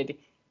started,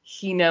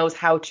 he knows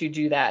how to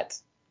do that,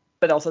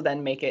 but also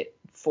then make it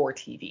for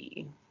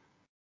TV.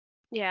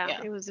 Yeah,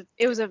 Yeah. it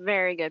was a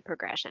very good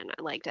progression.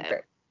 I liked it.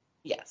 Okay.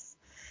 Yes.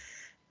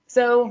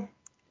 So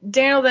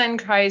Daniel then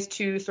tries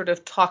to sort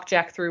of talk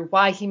Jack through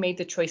why he made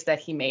the choice that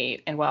he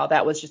made. And while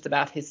that was just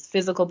about his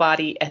physical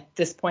body, at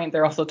this point,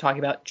 they're also talking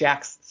about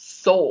Jack's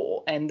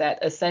soul, and that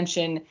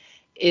ascension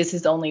is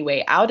his only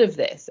way out of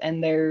this.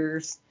 And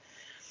that's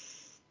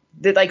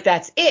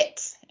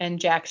it. And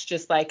Jack's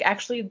just like,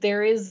 actually,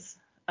 there is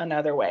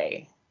another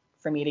way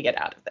for me to get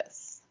out of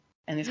this.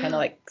 And they kind of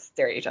like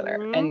stare at each other.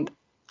 Mhm. And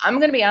I'm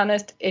going to be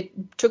honest,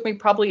 it took me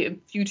probably a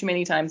few too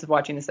many times of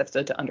watching this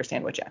episode to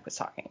understand what Jack was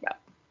talking about.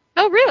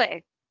 Oh,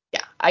 really?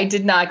 Yeah, I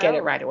did not get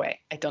it Oh. right away.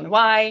 I don't know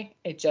why.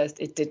 It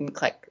didn't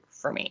click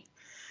for me.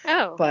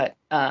 Oh. But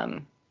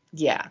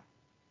yeah.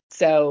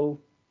 So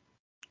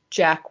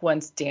Jack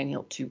wants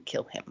Daniel to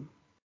kill him.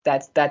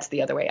 That's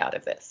the other way out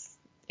of this.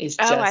 Is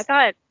Oh, just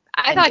I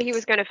end thought he it.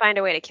 was going to find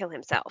a way to kill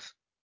himself.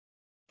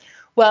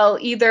 Well,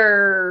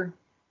 either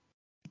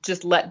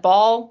just let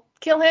Ball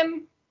kill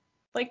him,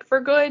 like,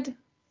 for good,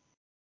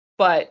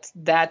 but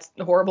that's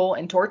horrible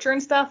and torture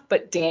and stuff.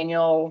 But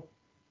Daniel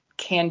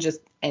can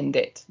just end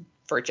it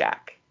for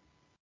Jack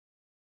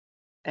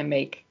and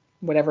make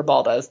whatever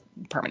Ball does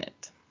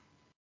permanent.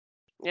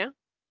 Yeah.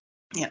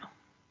 Yeah.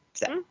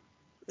 So,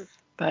 Mm.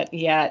 but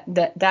yeah,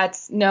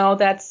 that's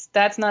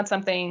not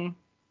something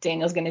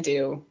Daniel's gonna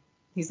do.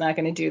 He's not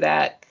gonna do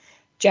that.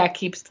 Jack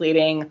keeps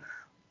pleading.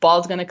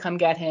 Ball's gonna come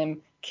get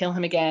him, kill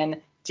him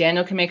again.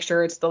 Daniel can make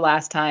sure it's the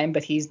last time,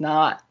 but he's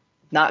not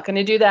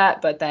gonna do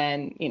that. But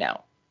then, you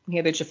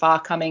hear the Jaffa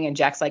coming, and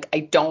Jack's like, I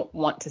don't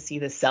want to see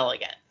this cell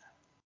again.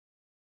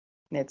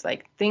 And it's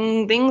like,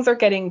 things are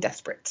getting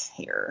desperate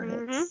here.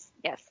 Mm-hmm.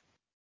 Yes.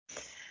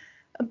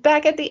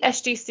 Back at the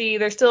SGC,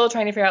 they're still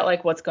trying to figure out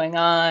like what's going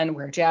on,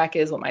 where Jack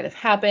is, what might have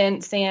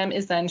happened. Sam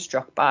is then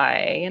struck by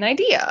an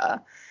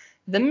idea.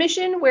 The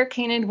mission where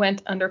Kanan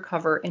went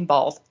undercover in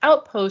Ball's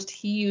outpost,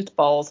 he used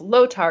Ball's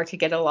Lotar to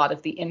get a lot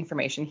of the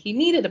information he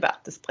needed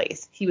about this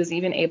place. He was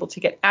even able to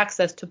get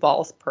access to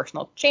Ball's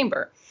personal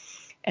chamber.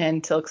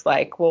 And Tilk's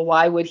like, well,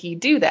 why would he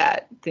do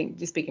that?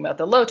 Just speaking about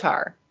the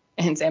Lotar.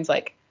 And Sam's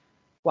like,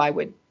 why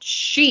would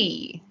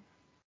she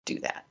do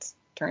that?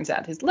 Turns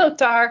out his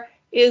Lotar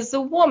is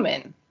a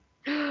woman.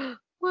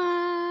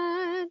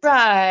 What?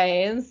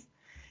 Rise.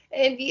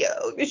 And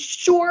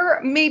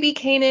sure, maybe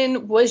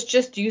Kanan was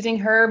just using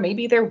her.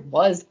 Maybe there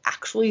was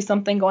actually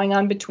something going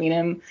on between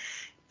him.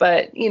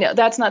 But,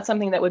 that's not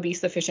something that would be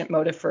sufficient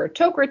motive for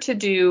Tok'ra to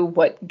do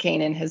what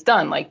Kanan has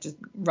done, like just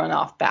run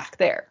off back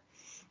there.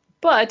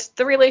 But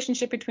the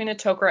relationship between a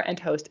Tok'ra and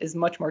host is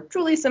much more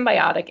truly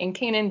symbiotic, and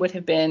Kanan would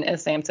have been,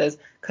 as Sam says,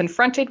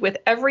 confronted with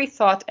every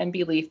thought and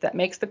belief that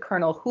makes the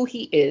Colonel who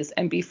he is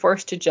and be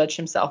forced to judge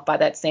himself by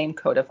that same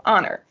code of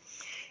honor,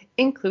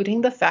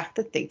 including the fact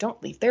that they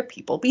don't leave their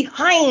people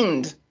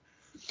behind.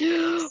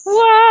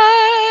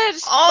 What?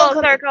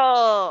 Full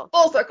circle.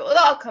 Full circle. It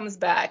all comes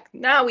back.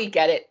 Now we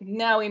get it.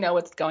 Now we know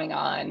what's going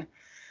on.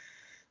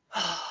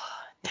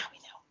 Now we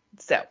know.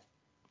 So,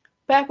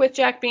 back with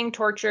Jack being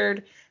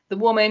tortured, the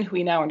woman, who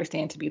we now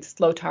understand to be the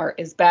Slotar,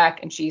 is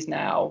back, and she's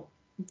now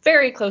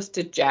very close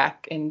to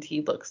Jack, and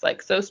he looks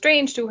like so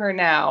strange to her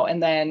now.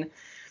 And then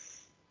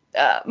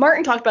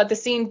Martin talked about the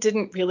scene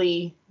didn't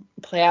really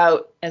play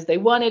out as they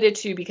wanted it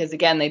to because,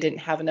 again, they didn't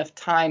have enough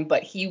time,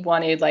 but he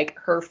wanted, like,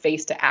 her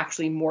face to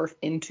actually morph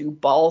into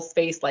Ball's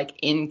face, like,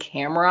 in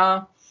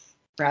camera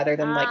rather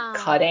than, like, Ah.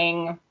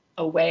 cutting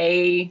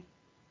away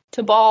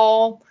to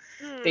Ball.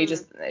 They Hmm.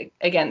 just,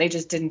 again, they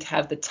just didn't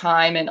have the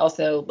time. And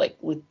also, like,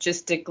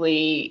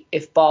 logistically,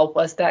 if Ball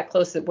was that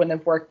close, it wouldn't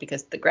have worked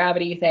because of the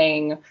gravity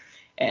thing.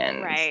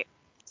 And, Right.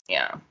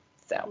 yeah,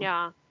 so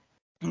Yeah.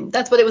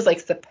 that's what it was, like,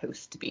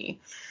 supposed to be.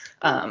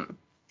 Hmm.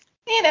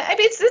 I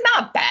mean, it's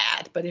not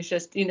bad, but it's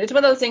just, it's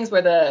one of those things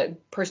where the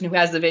person who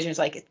has the vision is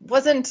like, it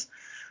wasn't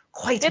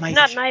quite It's my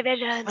not vision. my It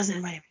vision.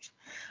 wasn't my vision.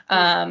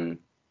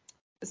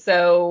 Hmm.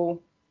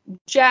 So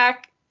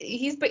Jack,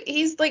 he's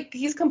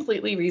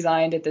completely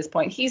resigned at this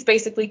point. He's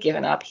basically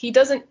given up. He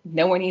doesn't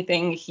know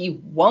anything. He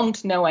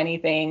won't know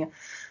anything.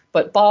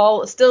 But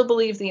Ball still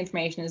believes the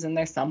information is in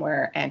there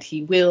somewhere, and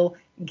he will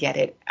get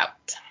it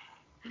out.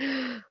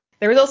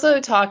 There was also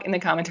talk in the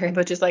commentary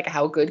about just like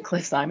how good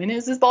Cliff Simon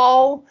is as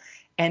Ball,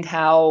 and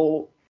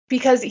how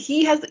because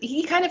he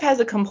kind of has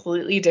a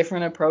completely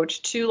different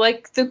approach to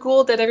like the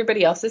Gould that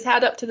everybody else has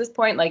had up to this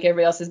point. Like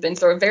everybody else has been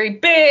sort of very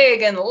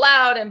big and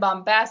loud and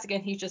bombastic,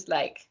 and he's just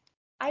like,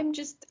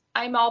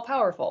 I'm all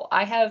powerful.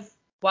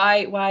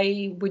 Why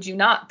would you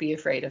not be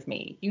afraid of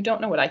me? You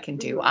don't know what I can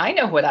do. Mhm. I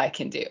know what I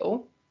can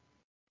do.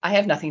 I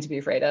have nothing to be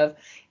afraid of.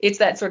 It's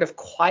that sort of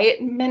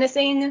quiet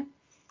menacing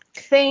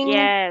thing,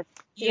 Yes,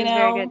 he you was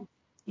very know? good.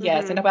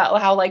 Yes, and Mhm.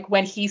 about how like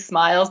when he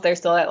smiles, there's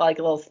still that like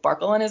a little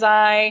sparkle in his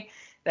eye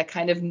that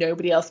kind of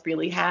nobody else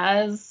really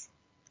has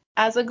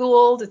as a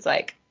Gould. It's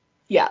like,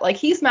 yeah, like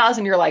he smiles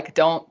and you're like,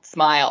 don't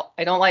smile.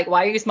 I don't like,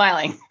 why are you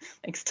smiling?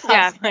 Like, stop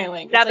Yeah.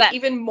 smiling. It's Now like that.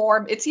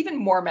 it's even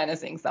more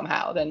menacing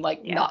somehow than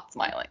like Yeah. not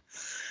smiling.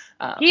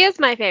 He Um, is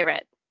my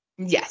favorite.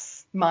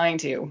 yes, mine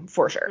too,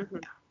 for sure.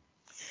 Mhm.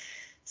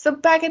 So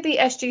back at the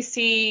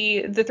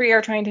SGC, the three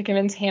are trying to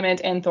convince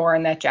Hammond and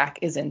Thorne that Jack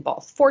is in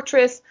Ball's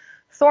fortress.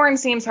 Thorne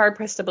seems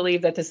hard-pressed to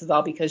believe that this is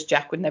all because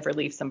Jack would never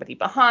leave somebody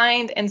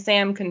behind, and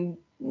Sam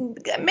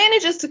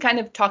manages to kind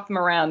of talk them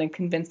around and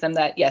convince them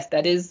that, yes,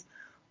 that is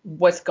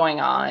what's going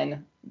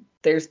on.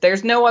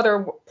 There's no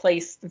other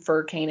place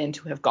for Kanan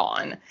to have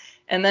gone.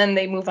 And then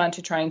they move on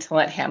to trying to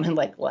let Hammond,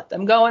 like, let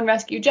them go and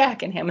rescue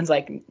Jack. And Hammond's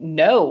like,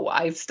 no,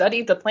 I've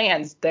studied the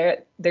plans.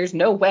 There's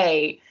no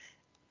way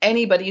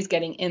anybody's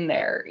getting in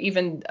there,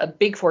 even a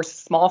big force,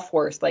 small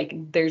force, like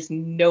there's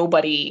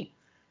nobody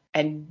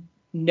and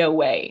no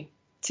way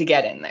to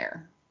get in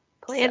there.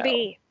 Plan So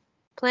B.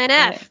 Plan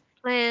plan it. F.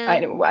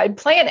 Plan.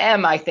 Plan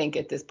M, I think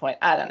at this point.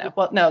 I don't know.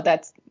 Well, no,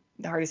 that's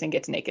the hardest thing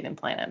gets naked in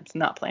Plan M. It's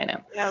not Plan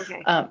M.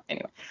 Okay.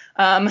 Anyway,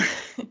 um,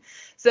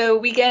 so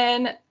we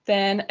can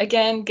then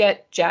again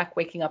get Jack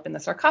waking up in the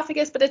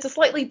sarcophagus, but it's a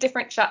slightly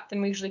different shot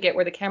than we usually get,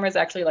 where the camera's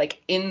actually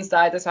like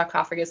inside the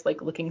sarcophagus,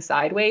 like looking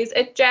sideways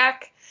at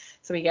Jack.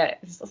 So we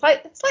get just a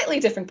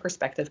slightly different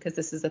perspective because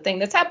this is a thing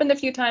that's happened a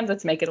few times.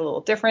 Let's make it a little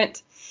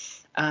different.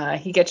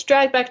 He gets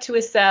dragged back to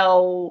his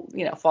cell,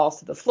 falls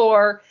to the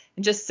floor,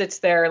 and just sits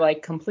there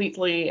like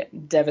completely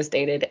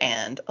devastated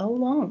and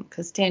alone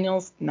because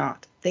Daniel's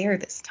not there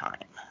this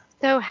time.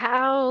 So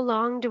how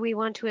long do we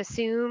want to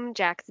assume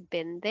Jack's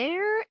been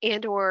there,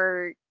 and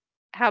or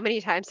how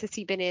many times has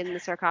he been in the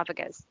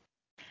sarcophagus?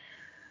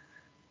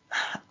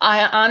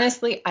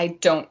 I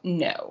don't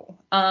know.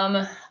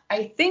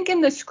 I think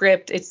in the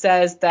script it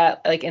says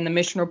that like in the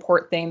mission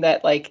report thing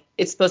that like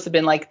it's supposed to have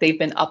been like they've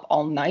been up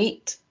all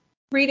night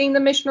reading the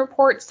mission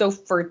report. So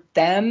for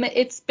them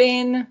it's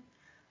been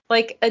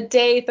like a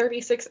day,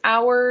 36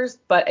 hours.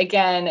 But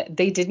again,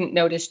 they didn't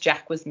notice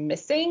Jack was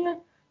missing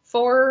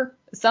for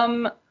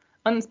some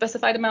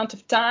unspecified amount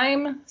of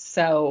time.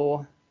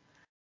 So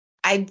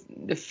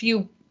a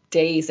few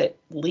days at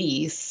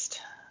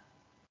least.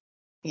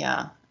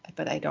 Yeah,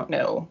 but I don't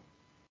know.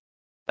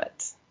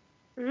 But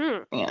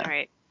All yeah.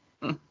 right.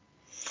 Mm.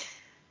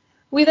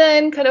 We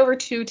then cut over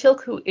to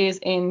Tilk, who is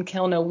in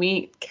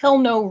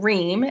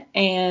Kelno-Reem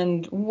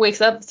and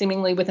wakes up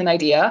seemingly with an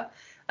idea.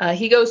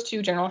 He goes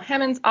to General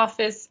Hammond's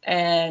office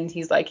and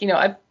he's like,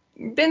 I've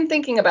been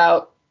thinking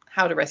about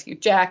how to rescue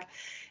Jack,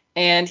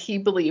 and he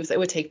believes it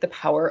would take the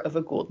power of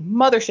a Gould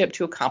mothership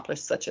to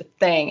accomplish such a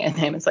thing. And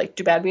Hammond's like,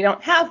 too bad we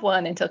don't have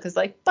one. And Tilk is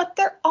like, but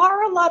there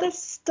are a lot of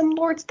system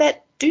lords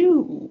that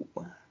do.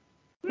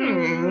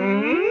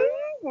 Hmm.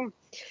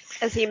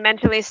 As he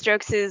mentally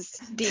strokes his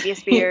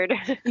devious beard.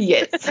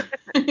 Yes.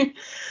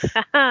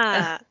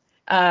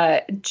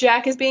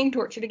 Jack is being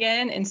tortured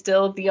again, and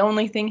still the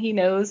only thing he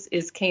knows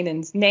is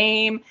Kanan's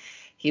name.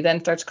 He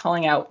then starts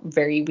calling out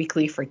very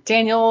weakly for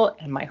Daniel,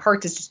 and my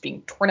heart is just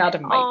being torn out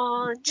of my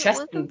Oh, it chest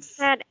wasn't and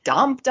that.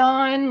 stomped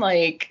on.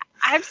 Like,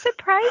 I'm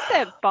surprised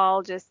that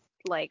Ball just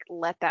like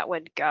let that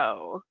one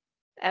go.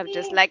 Of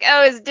just eh, like,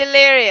 oh, it's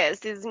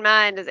delirious. His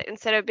mind is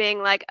instead of being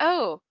like,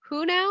 oh,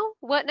 who now?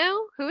 What now?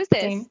 Who is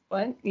this? Dane,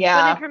 what? What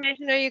Yeah.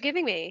 information are you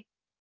giving me?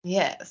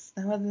 Yes,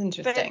 that was But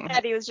interesting.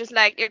 instead, he was just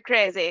like, you're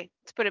crazy.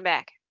 Let's put him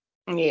back.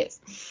 Yes.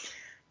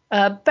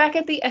 Back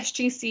at the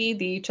SGC,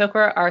 the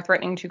Tok'ra are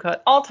threatening to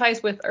cut all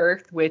ties with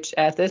Earth, which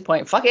at this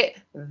point, fuck it,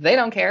 they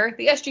don't care.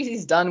 The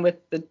SGC's done with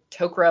the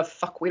Tok'ra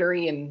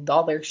fuckwittery and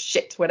all their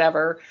shit,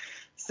 whatever.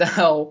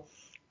 So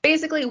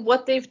basically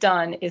what they've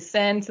done is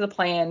send the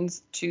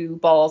plans to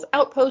Ball's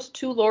outpost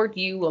to Lord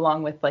Yu,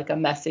 along with like a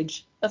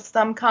message of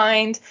some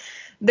kind.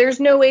 There's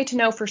no way to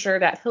know for sure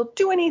that he'll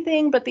do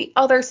anything, but the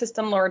other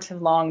system lords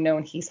have long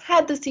known he's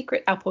had the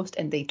secret outpost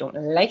and they don't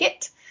like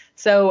it.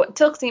 So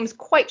Tilk seems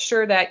quite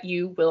sure that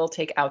you will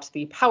take out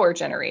the power Who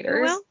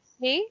generators. will?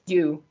 Me?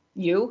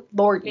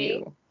 Lord Me?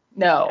 you.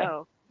 No,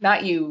 Oh.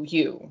 not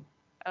you.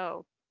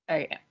 Oh. Oh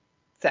yeah.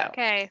 So,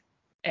 Okay.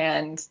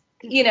 and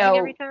Confusing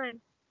every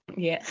time.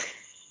 yeah.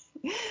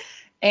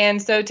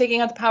 And so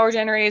taking out the power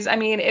generators, I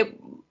mean, it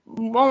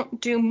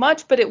won't do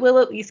much, but it will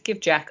at least give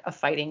Jack a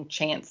fighting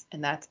chance,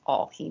 and that's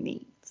all he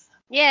needs.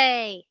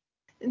 Yay.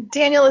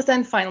 Daniel is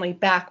then finally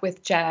back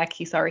with Jack.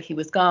 He's sorry he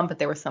was gone, but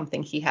there was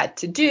something he had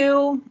to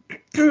do.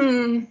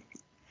 Wonder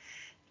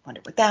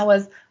what that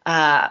was.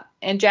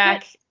 And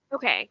Jack,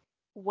 Okay.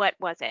 What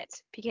was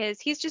it? Because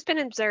he's just been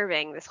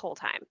observing this whole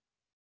time.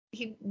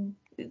 he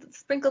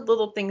sprinkled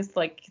little things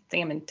like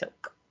Sam and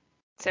Tilk.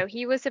 So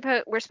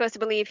we're supposed to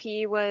believe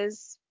he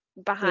was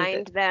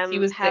behind He them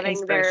was the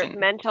having their inspiration.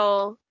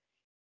 mental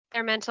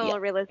Yeah.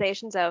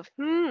 realizations of,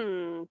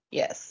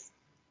 Yes.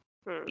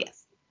 hmm.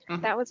 Yes.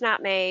 Mm-hmm. That was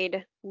not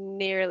made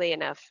nearly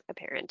enough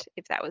apparent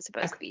if that was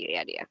supposed to be the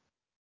idea.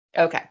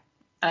 Okay.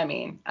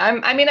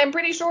 I'm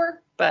pretty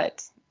sure,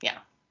 but yeah.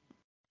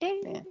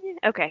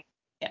 Okay.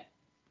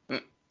 Yeah.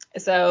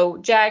 So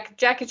Jack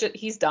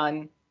he's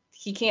done.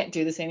 He can't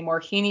do this anymore.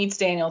 He needs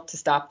Daniel to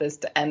stop this,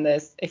 to end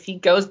this. If he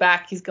goes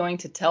back, he's going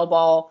to tell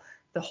Ball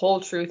the whole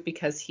truth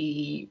because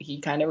he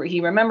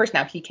remembers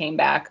now he came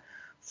back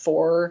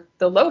for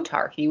the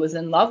Lotar. He was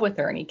in love with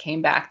her and he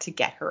came back to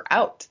get her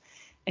out.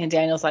 And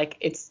Daniel's like,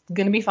 it's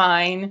gonna be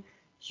fine.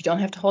 You don't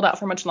have to hold out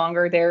for much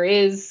longer. There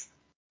is,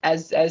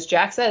 as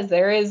Jack says,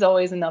 there is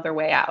always another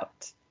way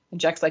out. And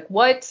Jack's like,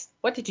 what?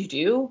 What did you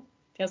do?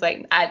 He was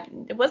like, I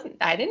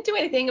didn't do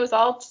anything. It was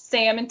all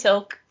Sam and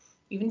Tilk.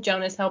 Even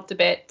Jonas helped a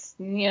bit.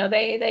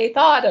 They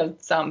thought of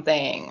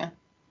something.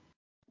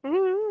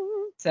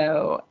 Mm-hmm.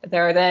 So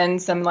there are then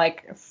some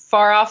like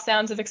far off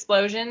sounds of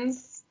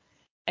explosions.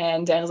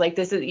 And Daniel's like,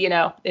 this is,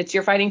 it's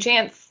your fighting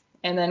chance.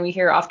 And then we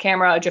hear off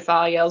camera,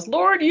 Jafar yells,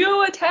 Lord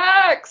Yu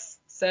attacks.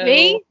 So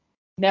Me?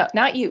 no,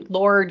 not you,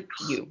 Lord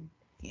Yu.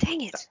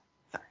 Dang it.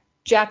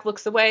 Jack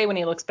looks away. When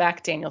he looks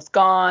back, Daniel's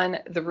gone.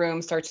 The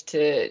room starts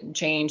to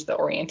change the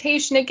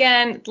orientation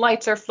again.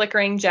 Lights are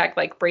flickering. Jack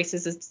like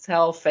braces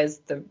himself as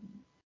the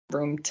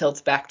room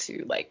tilts back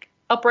to like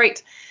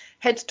upright.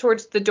 Heads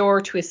towards the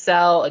door to his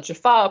cell. A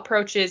Jaffa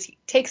approaches. He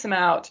takes him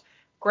out,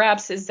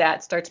 grabs his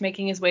Zat, starts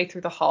making his way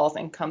through the halls,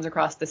 and comes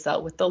across the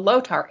cell with the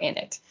Lotar in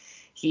it.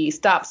 He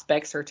stops,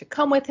 begs her to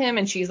come with him,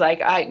 and she's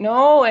like, I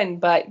know,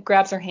 but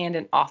grabs her hand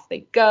and off they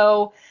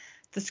go.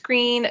 The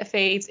screen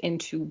fades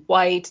into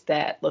white.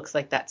 That looks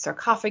like that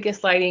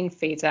sarcophagus lighting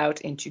fades out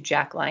into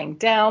Jack lying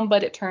down,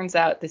 but it turns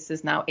out this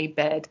is now a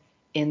bed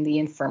in the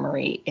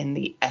infirmary in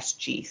the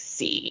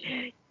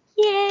SGC.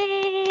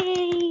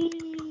 Yay!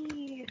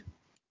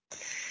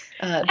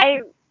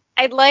 I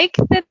like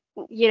that,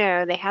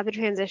 they had the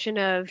transition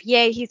of,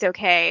 yay, he's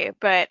okay,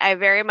 but I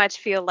very much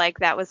feel like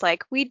that was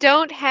like, we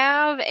don't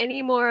have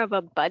any more of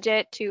a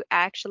budget to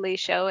actually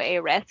show a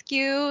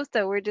rescue,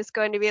 so we're just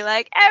going to be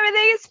like,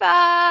 everything is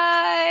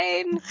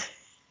fine.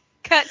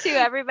 Cut to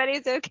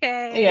everybody's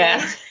okay.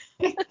 Yeah.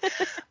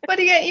 But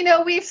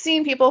again, we've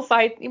seen people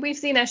fight. We've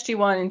seen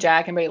SG1 and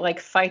Jack and like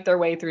fight their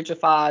way through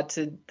Jaffa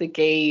to the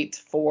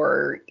gate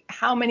for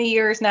how many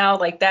years now?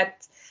 Like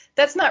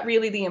that's not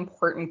really the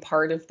important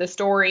part of the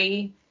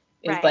story.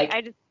 Is Right. like,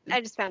 I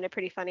just found it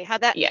pretty funny how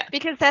that, yeah,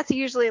 because that's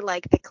usually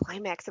like the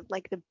climax of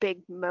like the big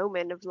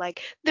moment of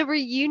like the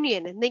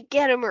reunion and they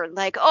get him, or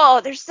like,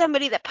 oh, there's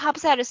somebody that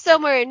pops out of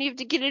somewhere and you have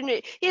to get in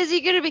it.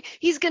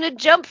 He's gonna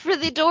jump for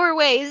the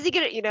doorway. Is he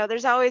gonna,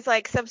 there's always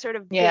like some sort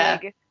of yeah,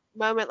 big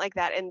moment like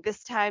that. And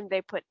this time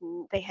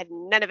they had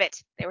none of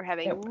it. They were nope,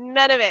 having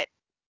none of it.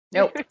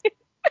 nope,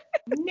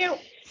 nope.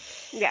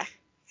 Yeah.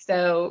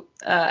 So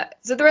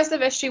the rest of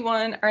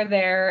SG1 are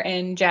there,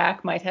 and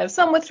Jack might have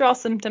some withdrawal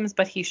symptoms,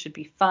 but he should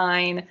be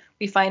fine.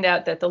 We find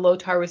out that the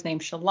Lotar was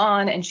named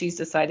Shallan, and she's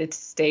decided to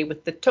stay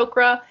with the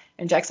Tok'ra.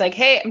 And Jack's like,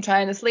 hey, I'm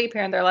trying to sleep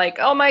here. And they're like,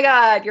 oh my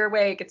God, you're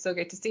awake. It's so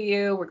great to see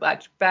you. We're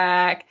glad you're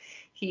back.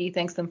 He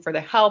thanks them for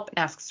their help and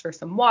asks for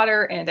some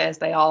water. And as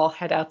they all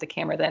head out, the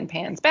camera then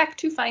pans back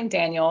to find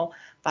Daniel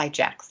by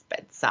Jack's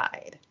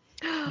bedside.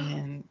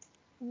 And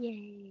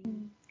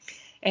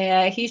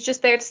Yay. he's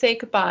just there to say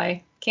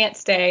goodbye. Can't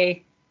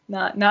stay.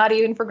 Not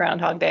even for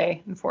Groundhog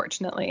Day,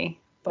 unfortunately.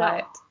 But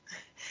No.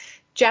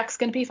 Jack's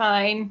going to be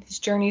fine. His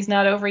journey's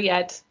not over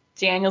yet.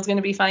 Daniel's going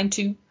to be fine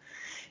too.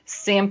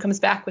 Sam comes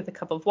back with a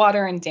cup of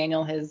water, and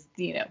Daniel has,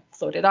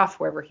 floated off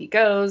wherever he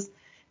goes.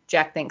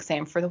 Jack thanks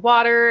Sam for the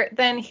water.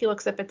 Then he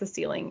looks up at the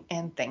ceiling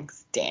and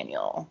thanks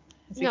Daniel.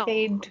 As we No.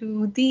 fade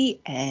to the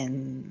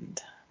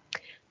end.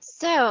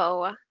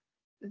 So,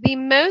 The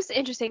most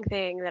interesting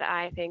thing that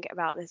I think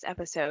about this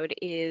episode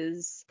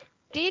is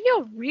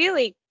Daniel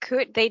really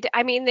could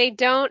I mean they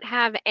don't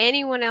have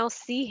anyone else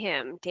see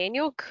him.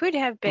 Daniel could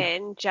have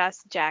been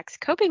just Jack's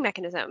coping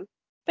mechanism.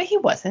 But he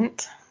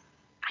wasn't.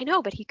 I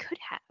know, but he could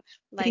have.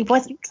 But he Like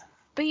wasn't.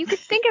 but you could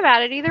think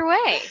about it either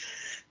way.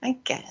 I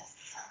guess.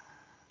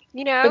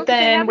 You know, But because they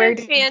then have where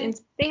those did fan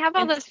they have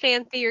all those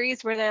fan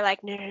theories where they're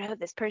like, no, no, no,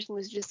 this person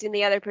was just in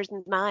the other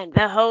person's mind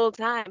the whole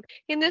time.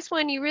 In this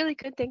one, you really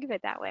could think of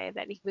it that way,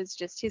 that he was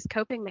just his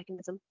coping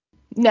mechanism.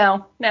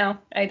 No,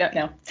 I don't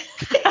know.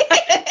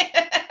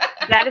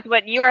 That is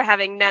what you are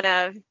having none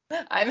of.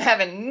 I'm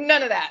having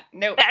none of that.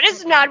 Nope. That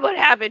is not what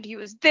happened. He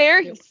was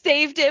there. He Nope.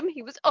 saved him.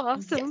 He was Yes.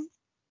 awesome.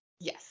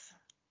 Yes.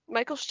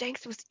 Michael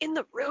Shanks was in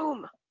the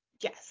room.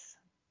 Yes.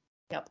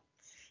 Yep.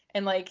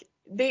 And like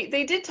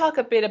they did talk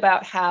a bit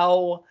about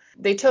how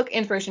they took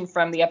inspiration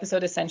from the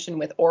episode Ascension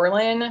with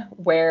Orlin,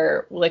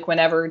 where like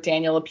whenever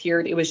Daniel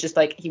appeared, it was just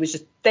like he was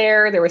just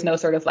there. There was no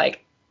sort of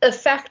like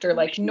effect or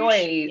like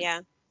noise.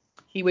 Yeah.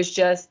 He was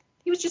just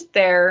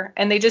there.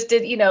 And they just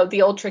did,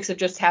 the old tricks of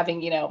just having,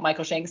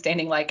 Michael Shanks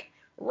standing like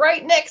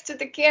right next to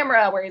the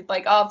camera where he's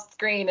like off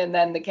screen and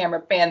then the camera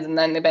pans and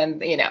then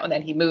and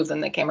then he moves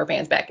and the camera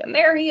pans back and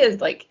there he is.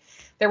 Like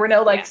there were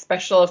no like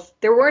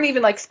there weren't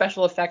even like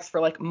special effects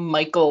for like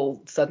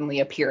Michael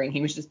suddenly appearing.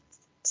 He was just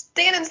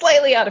standing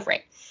slightly out of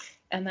frame.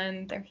 And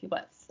then there he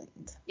was.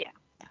 And Yeah.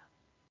 It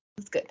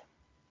was good.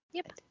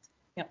 Yep.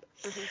 Yep.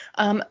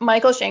 Mm-hmm.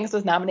 Michael Shanks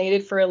was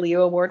nominated for a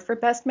Leo Award for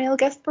Best Male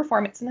Guest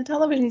Performance in a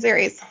Television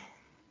Series.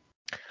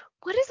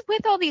 What is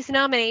with all these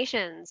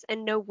nominations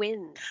and no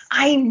wins?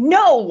 I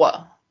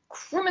know.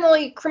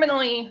 Criminally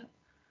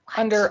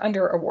under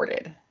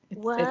awarded.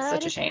 It's such a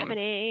What is shame.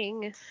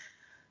 happening?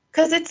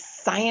 Because it's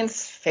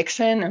science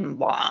fiction and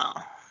blah,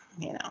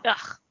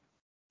 Ugh.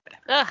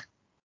 Ugh.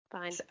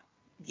 Fine. So,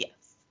 yes.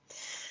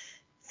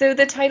 So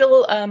the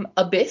title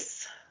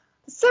Abyss,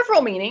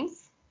 several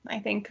meanings, I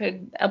think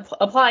could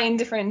apply in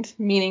different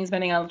meanings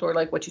depending on sort of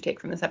like what you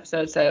take from this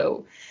episode.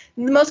 So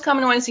the most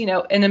common one is,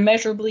 an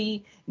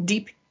immeasurably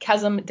deep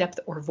chasm, depth,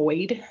 or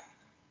void,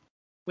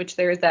 which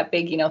there is that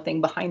big,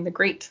 thing behind the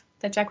grate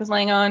that Jack was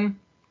laying on,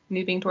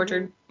 being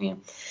tortured.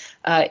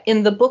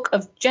 In the book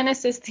of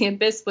Genesis, the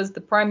abyss was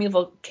the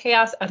primeval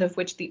chaos out of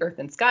which the earth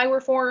and sky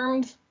were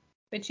formed,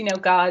 which,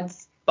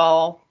 God's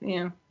ball,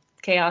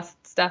 chaos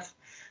stuff.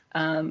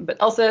 But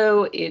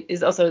also it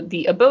is also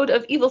the abode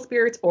of evil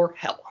spirits or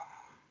hell.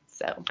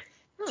 So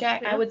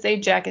Jack, I would say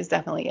Jack is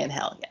definitely in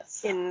hell.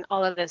 Yes. In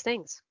all of those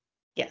things.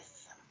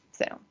 Yes.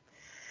 So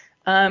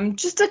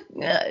just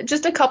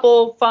a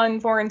couple fun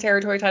foreign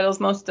territory titles.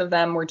 Most of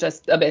them were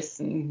just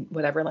abyss in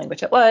whatever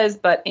language it was.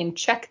 But in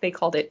Czech, they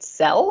called it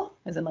cell,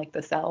 as in like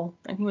the cell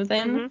that he was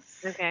in.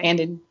 Mm-hmm. Okay. And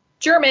in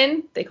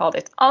German, they called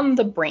it on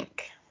the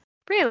brink.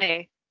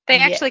 Really? They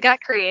actually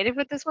got creative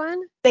with this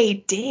one? They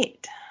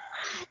did.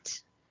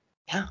 What?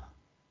 Yeah.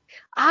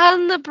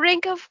 On the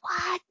brink of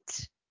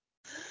what?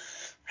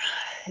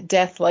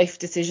 Death, life,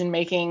 decision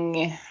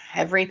making,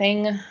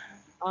 everything.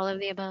 All of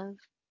the above.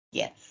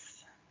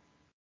 Yes.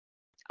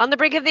 On the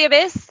brink of the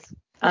abyss?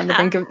 On the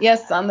brink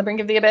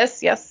of the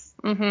abyss. Yes.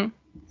 Mm-hmm.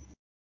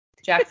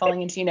 Jack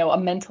falling into, a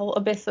mental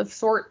abyss of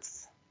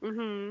sorts.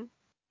 Mm-hmm.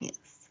 Yes.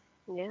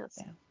 Yes.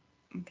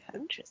 Yeah. Okay.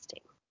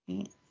 Interesting.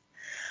 Yes.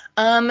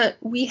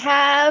 We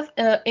have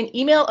an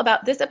email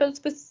about this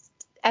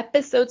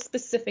episode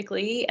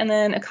specifically, and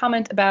then a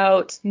comment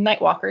about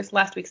Nightwalkers,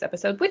 last week's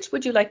episode. Which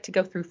would you like to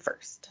go through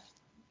first?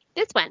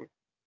 This one.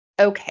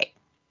 Okay.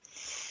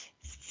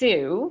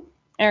 So,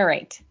 all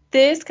right.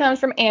 This comes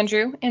from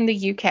Andrew in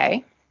the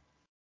UK.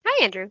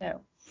 Hi, Andrew.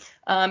 So,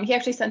 he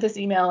actually sent this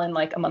email in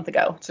like a month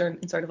ago,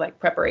 sort of like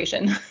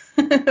preparation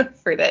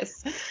for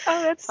this.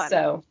 Oh, that's fun.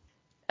 So,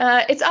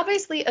 it's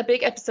obviously a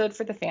big episode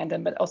for the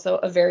fandom, but also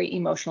a very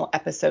emotional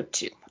episode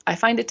too. I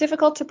find it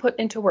difficult to put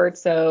into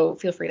words, so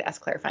feel free to ask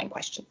clarifying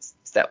questions.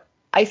 So,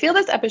 I feel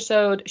this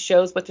episode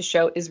shows what the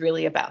show is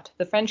really about,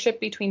 the friendship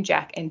between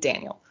Jack and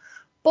Daniel.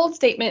 Bold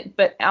statement,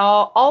 but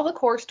all the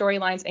core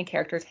storylines and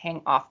characters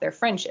hang off their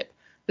friendship.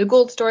 The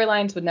Gould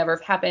storylines would never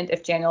have happened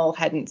if Daniel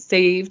hadn't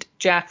saved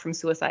Jack from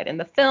suicide in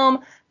the film.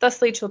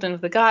 Thusly, Children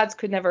of the Gods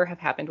could never have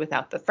happened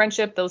without the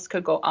friendship. Those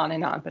could go on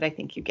and on, but I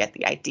think you get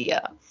the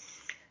idea.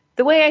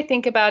 The way I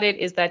think about it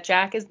is that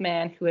Jack is a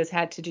man who has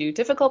had to do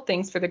difficult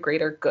things for the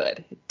greater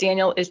good.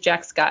 Daniel is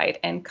Jack's guide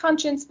and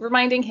conscience,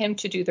 reminding him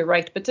to do the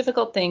right but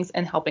difficult things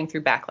and helping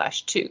through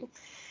backlash too.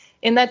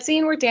 In that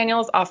scene where Daniel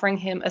is offering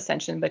him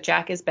ascension but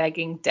Jack is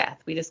begging death,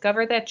 we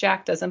discover that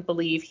Jack doesn't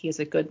believe he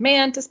is a good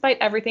man despite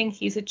everything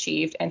he's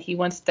achieved, and he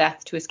wants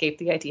death to escape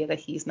the idea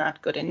that he's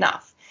not good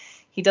enough.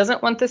 He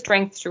doesn't want the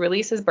strength to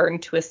release his burden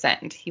to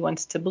ascend. He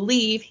wants to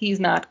believe he's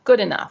not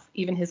good enough.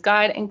 Even his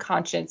guide and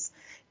conscience,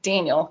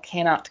 Daniel,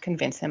 cannot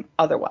convince him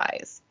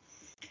otherwise.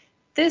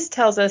 This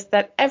tells us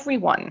that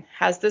everyone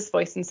has this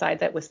voice inside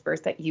that whispers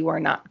that you are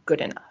not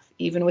good enough.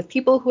 Even with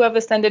people who have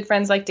ascended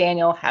friends like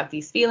Daniel have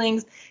these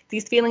feelings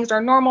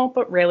are normal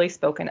but rarely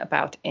spoken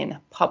about in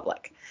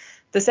public.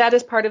 The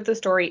saddest part of the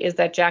story is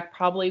that Jack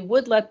probably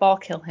would let Ball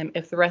kill him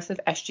if the rest of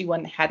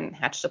SG1 hadn't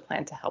hatched a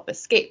plan to help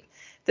escape.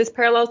 This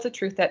parallels the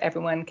truth that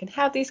everyone can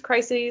have these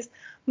crises.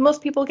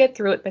 Most people get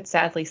through it, but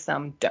sadly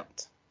some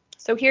don't.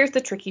 So here's the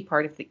tricky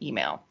part of the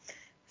email.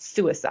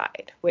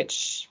 Suicide,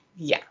 which,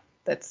 yeah,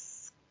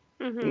 that's...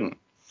 Mm-hmm.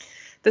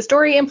 The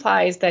story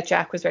implies that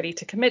Jack was ready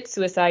to commit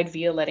suicide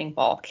via letting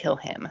Ball kill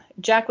him.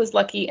 Jack was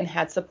lucky and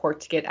had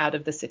support to get out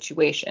of the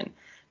situation.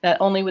 Not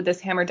only would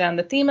this hammer down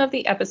the theme of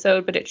the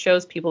episode, but it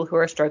shows people who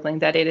are struggling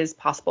that it is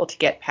possible to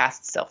get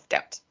past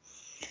self-doubt.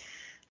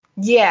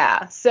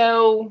 Yeah,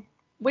 so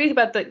what do you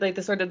think about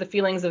the sort of the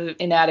feelings of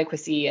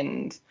inadequacy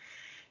and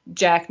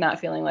Jack not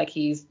feeling like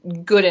he's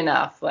good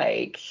enough?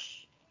 Like,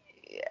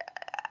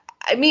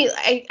 I mean,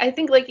 I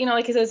think, like,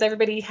 like he says,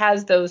 everybody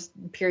has those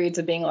periods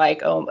of being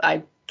like, oh,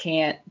 I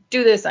can't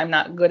do this, I'm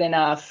not good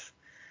enough.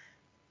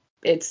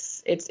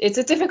 It's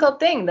a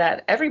difficult thing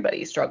that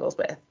everybody struggles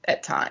with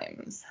at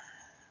times.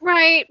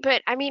 Right,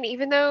 but I mean,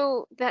 even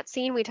though that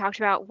scene we talked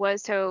about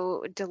was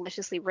so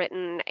deliciously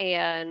written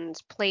and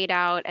played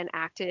out and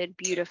acted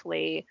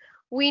beautifully,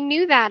 we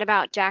knew that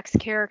about Jack's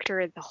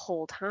character the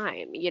whole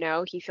time.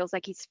 He feels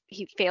like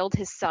he failed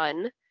his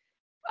son,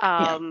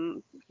 Yeah.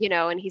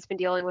 and he's been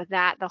dealing with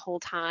that the whole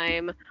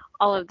time,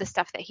 all of the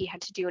stuff that he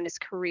had to do in his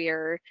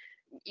career,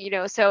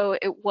 so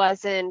it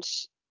wasn't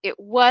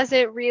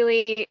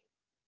really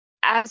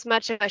as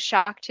much of a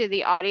shock to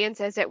the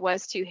audience as it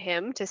was to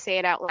him to say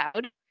it out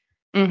loud,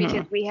 because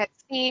Mm-hmm. we had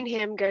seen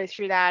him go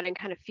through that and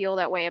kind of feel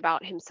that way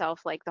about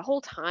himself like the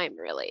whole time,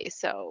 really.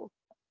 So,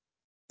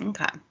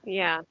 Okay.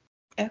 yeah.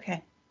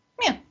 Okay.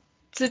 Yeah.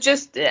 So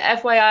just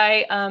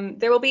FYI,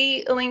 there will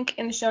be a link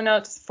in the show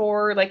notes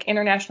for like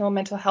international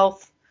mental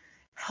health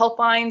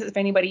helplines if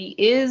anybody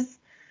is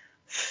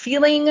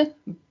feeling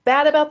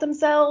bad about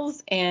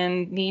themselves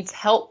and needs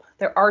help.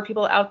 There are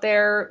people out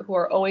there who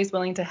are always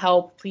willing to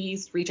help.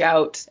 Please reach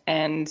out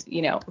and,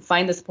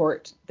 find the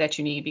support that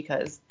you need,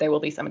 because there will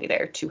be somebody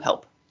there to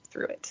help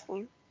through it.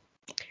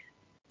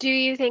 Do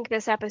you think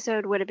this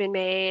episode would have been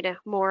made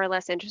more or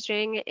less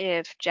interesting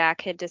if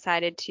Jack had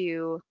decided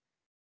to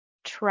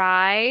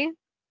try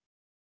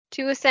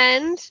to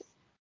ascend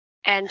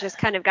and just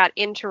kind of got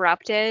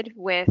interrupted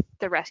with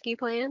the rescue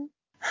plan?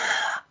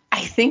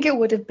 I think it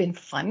would have been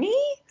funny,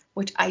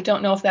 which I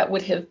don't know if that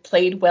would have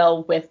played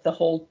well with the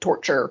whole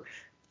torture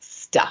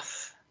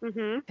stuff.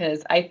 Mm-hmm.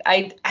 Because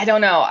I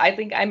don't know. I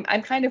think I'm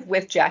kind of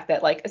with Jack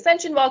that, like,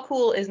 Ascension, while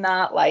cool, is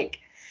not like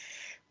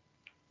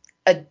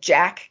a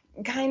Jack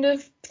kind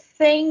of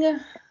thing,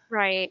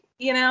 Right.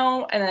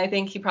 and I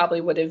think he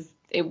probably would have,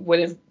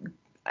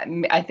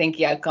 I think,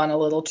 yeah, gone a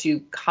little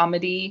too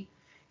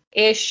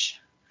comedy-ish.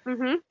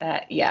 Mm-hmm.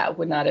 That, yeah,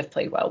 would not have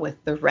played well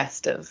with the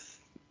rest of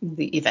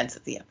the events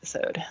of the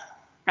episode.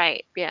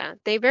 Right. Yeah.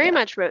 They very Yeah.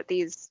 much wrote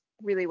these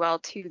really well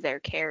to their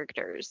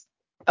characters.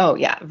 Oh,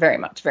 yeah, very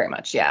much,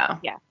 yeah.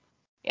 Yeah.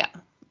 Yeah.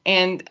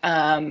 And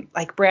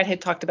like Brad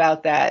had talked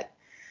about that,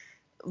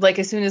 like,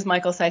 as soon as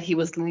Michael said he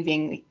was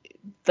leaving,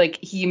 like,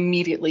 he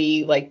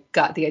immediately, like,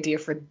 got the idea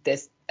for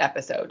this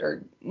episode,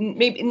 or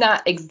maybe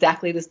not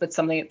exactly this, but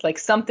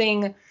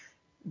something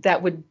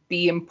that would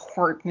be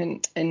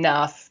important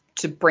enough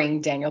to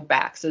bring Daniel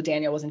back. So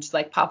Daniel wasn't just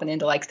like popping in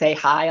to like say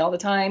hi all the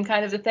time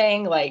kind of a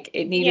thing. Like,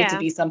 it needed to Yeah.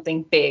 be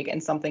something big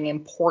and something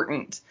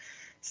important.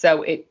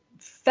 So it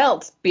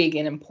felt big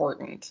and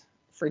important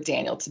for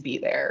Daniel to be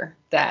there,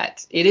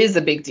 that it is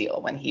a big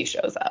deal when he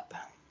shows up.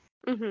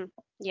 Mm-hmm.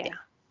 Yeah.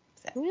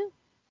 Yeah. So,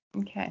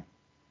 Yeah. okay.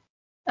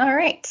 All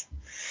right.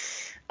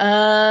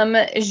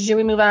 Should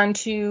we move on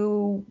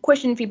to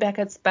question feedback?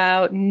 It's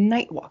about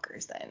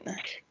Nightwalkers then.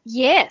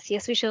 Yes.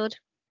 Yes, we should.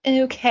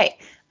 Okay.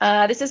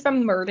 This is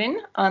from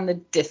Mervin on the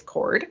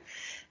Discord.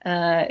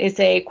 It's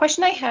a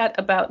question I had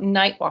about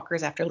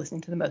Nightwalkers after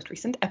listening to the most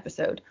recent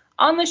episode.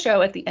 On the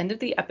show, at the end of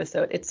the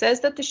episode, it says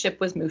that the ship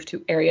was moved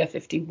to Area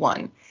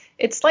 51.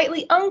 It's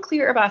slightly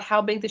unclear about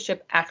how big the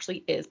ship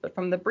actually is, but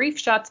from the brief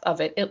shots of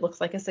it, it looks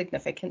like a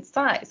significant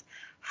size.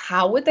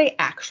 How would they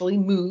actually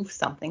move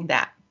something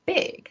that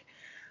big?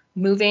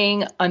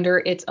 Moving under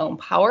its own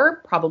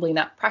power, probably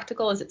not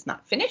practical as it's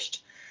not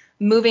finished.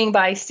 Moving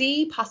by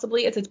sea,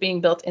 possibly as it's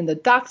being built in the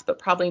docks, but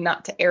probably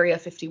not to Area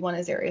 51,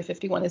 as Area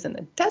 51 is in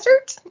the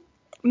desert.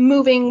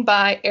 Moving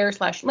by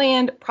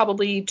air/land,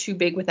 probably too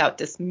big without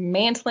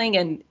dismantling,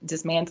 and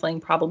dismantling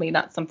probably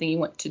not something you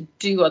want to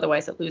do,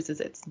 otherwise it loses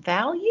its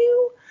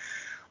value.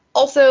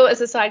 Also,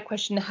 as a side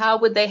question, how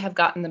would they have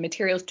gotten the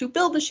materials to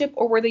build the ship,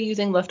 or were they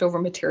using leftover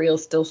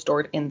materials still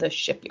stored in the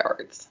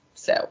shipyards?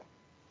 So,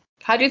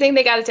 how do you think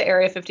they got it to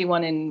Area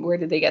 51, and where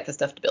did they get the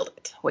stuff to build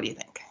it? What do you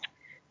think?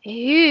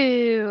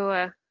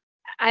 Ew.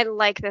 I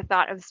like the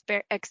thought of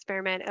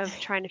experiment of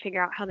trying to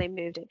figure out how they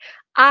moved it.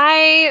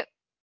 I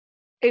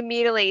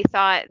immediately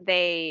thought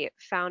they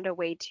found a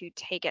way to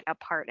take it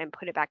apart and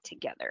put it back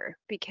together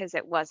because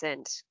it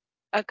wasn't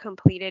a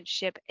completed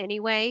ship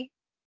anyway.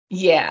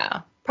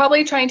 Yeah,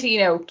 probably trying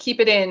to, keep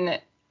it in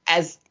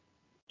as,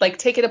 like,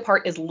 take it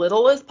apart as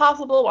little as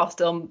possible while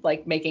still,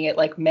 like, making it,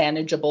 like,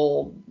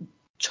 manageable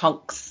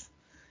chunks,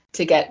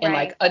 to get in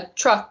Right. like a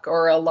truck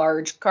or a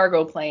large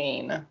cargo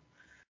plane of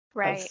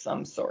Right.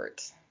 some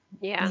sort.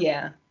 Yeah.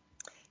 Yeah.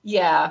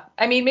 Yeah.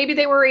 I mean, maybe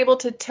they were able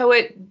to tow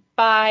it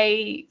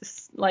by,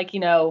 like,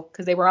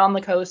 because they were on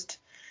the coast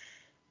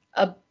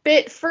a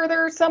bit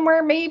further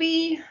somewhere,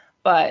 maybe.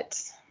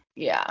 But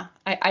yeah,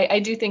 I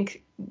do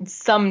think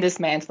some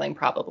dismantling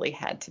probably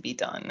had to be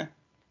done.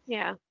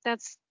 Yeah.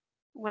 That's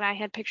what I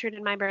had pictured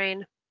in my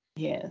brain.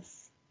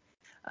 Yes.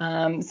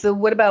 So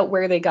what about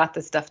where they got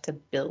the stuff to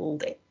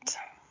build it?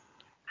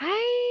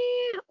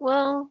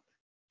 Well,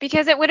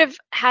 because it would have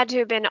had to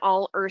have been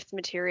all Earth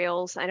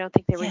materials. I don't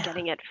think they were Yeah.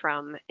 getting it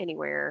from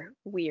anywhere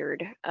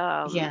weird.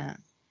 Yeah.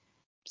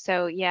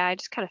 So yeah, I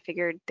just kind of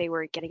figured they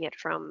were getting it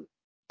from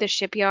the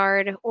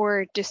shipyard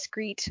or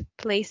discrete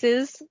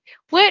places.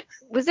 What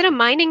was it, a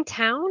mining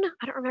town?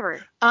 I don't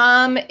remember.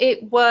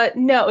 It was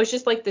no, it was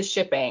just like the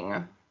shipping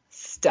Oh,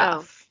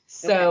 stuff. okay.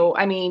 So,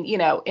 I mean,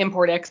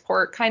 import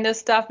export kind of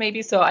stuff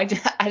maybe. So I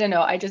don't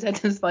know. I just had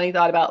this funny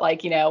thought about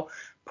like,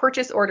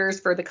 purchase orders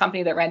for the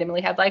company that randomly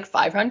had like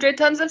 500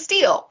 tons of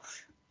steel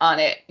on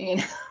it,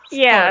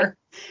 Yeah. for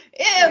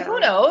who Yeah.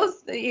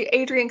 knows?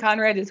 Adrian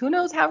Conrad is who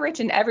knows how rich,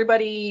 and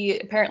everybody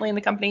apparently in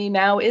the company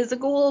now is a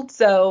Gould.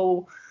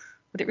 So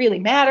would it really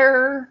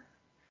matter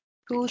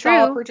who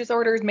saw True. purchase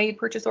orders, made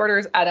purchase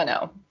orders? I don't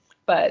know.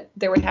 But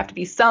there would have to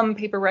be some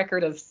paper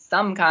record of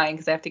some kind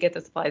because they have to get the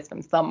supplies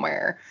from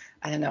somewhere.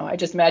 I don't know. I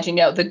just imagine,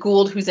 the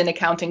Gould who's in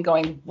accounting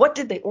going, what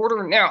did they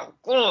order now?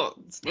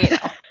 Goulds,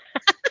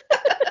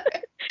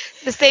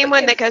 The same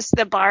one You that goes to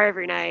the bar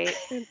every night.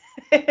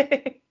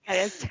 That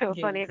is so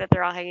Yes. funny that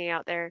they're all hanging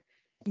out there.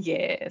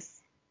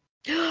 Yes.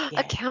 Yeah.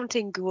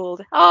 Accounting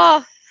Gould.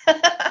 Oh,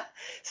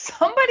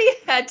 Somebody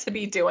had to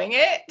be doing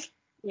it.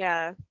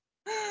 yeah.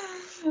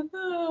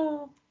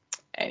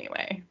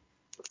 Anyway.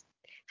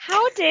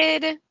 How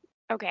did,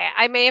 okay,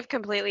 I may have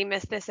completely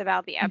missed this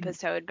about the Mhm.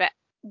 episode, but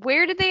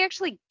where did they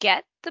actually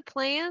get the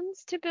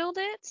plans to build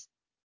it?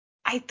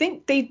 I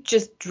think they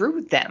just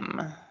drew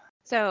them.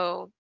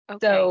 So,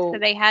 okay, so So,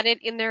 they had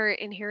it in their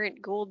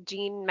inherent Gould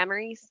gene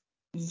memories?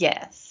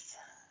 yes.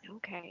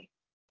 Okay,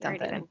 alrighty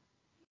Something. then.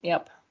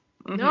 Yep.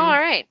 All Mm-hmm.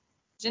 right.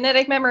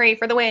 Genetic memory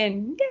for the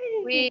win.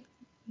 Yay.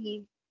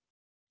 We,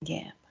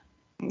 Yeah.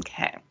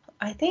 Okay.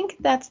 I think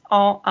that's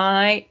all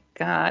I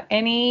got.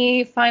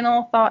 Any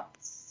final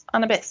thoughts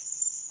on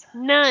Abyss?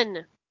 none.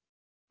 It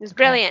was Okay.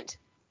 brilliant.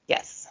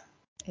 Yes.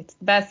 It's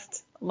the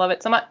best. Love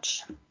it so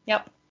much.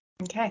 Yep.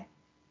 Okay.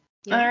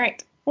 All Yep.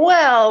 right.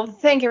 Well,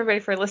 thank you everybody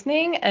for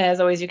listening. As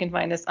always, you can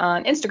find us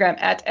on Instagram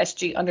at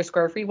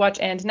SG_rewatch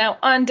and now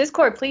on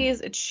Discord.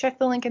 Please check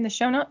the link in the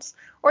show notes.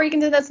 Or you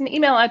can send us an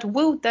email at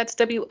woo, that's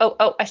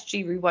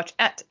WOOSG rewatch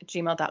at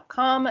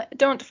gmail.com.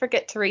 Don't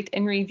forget to rate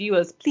and review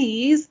us,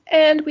 please.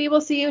 And we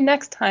will see you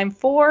next time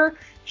for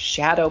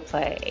Shadow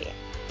Play.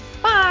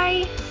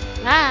 Bye.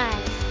 Bye.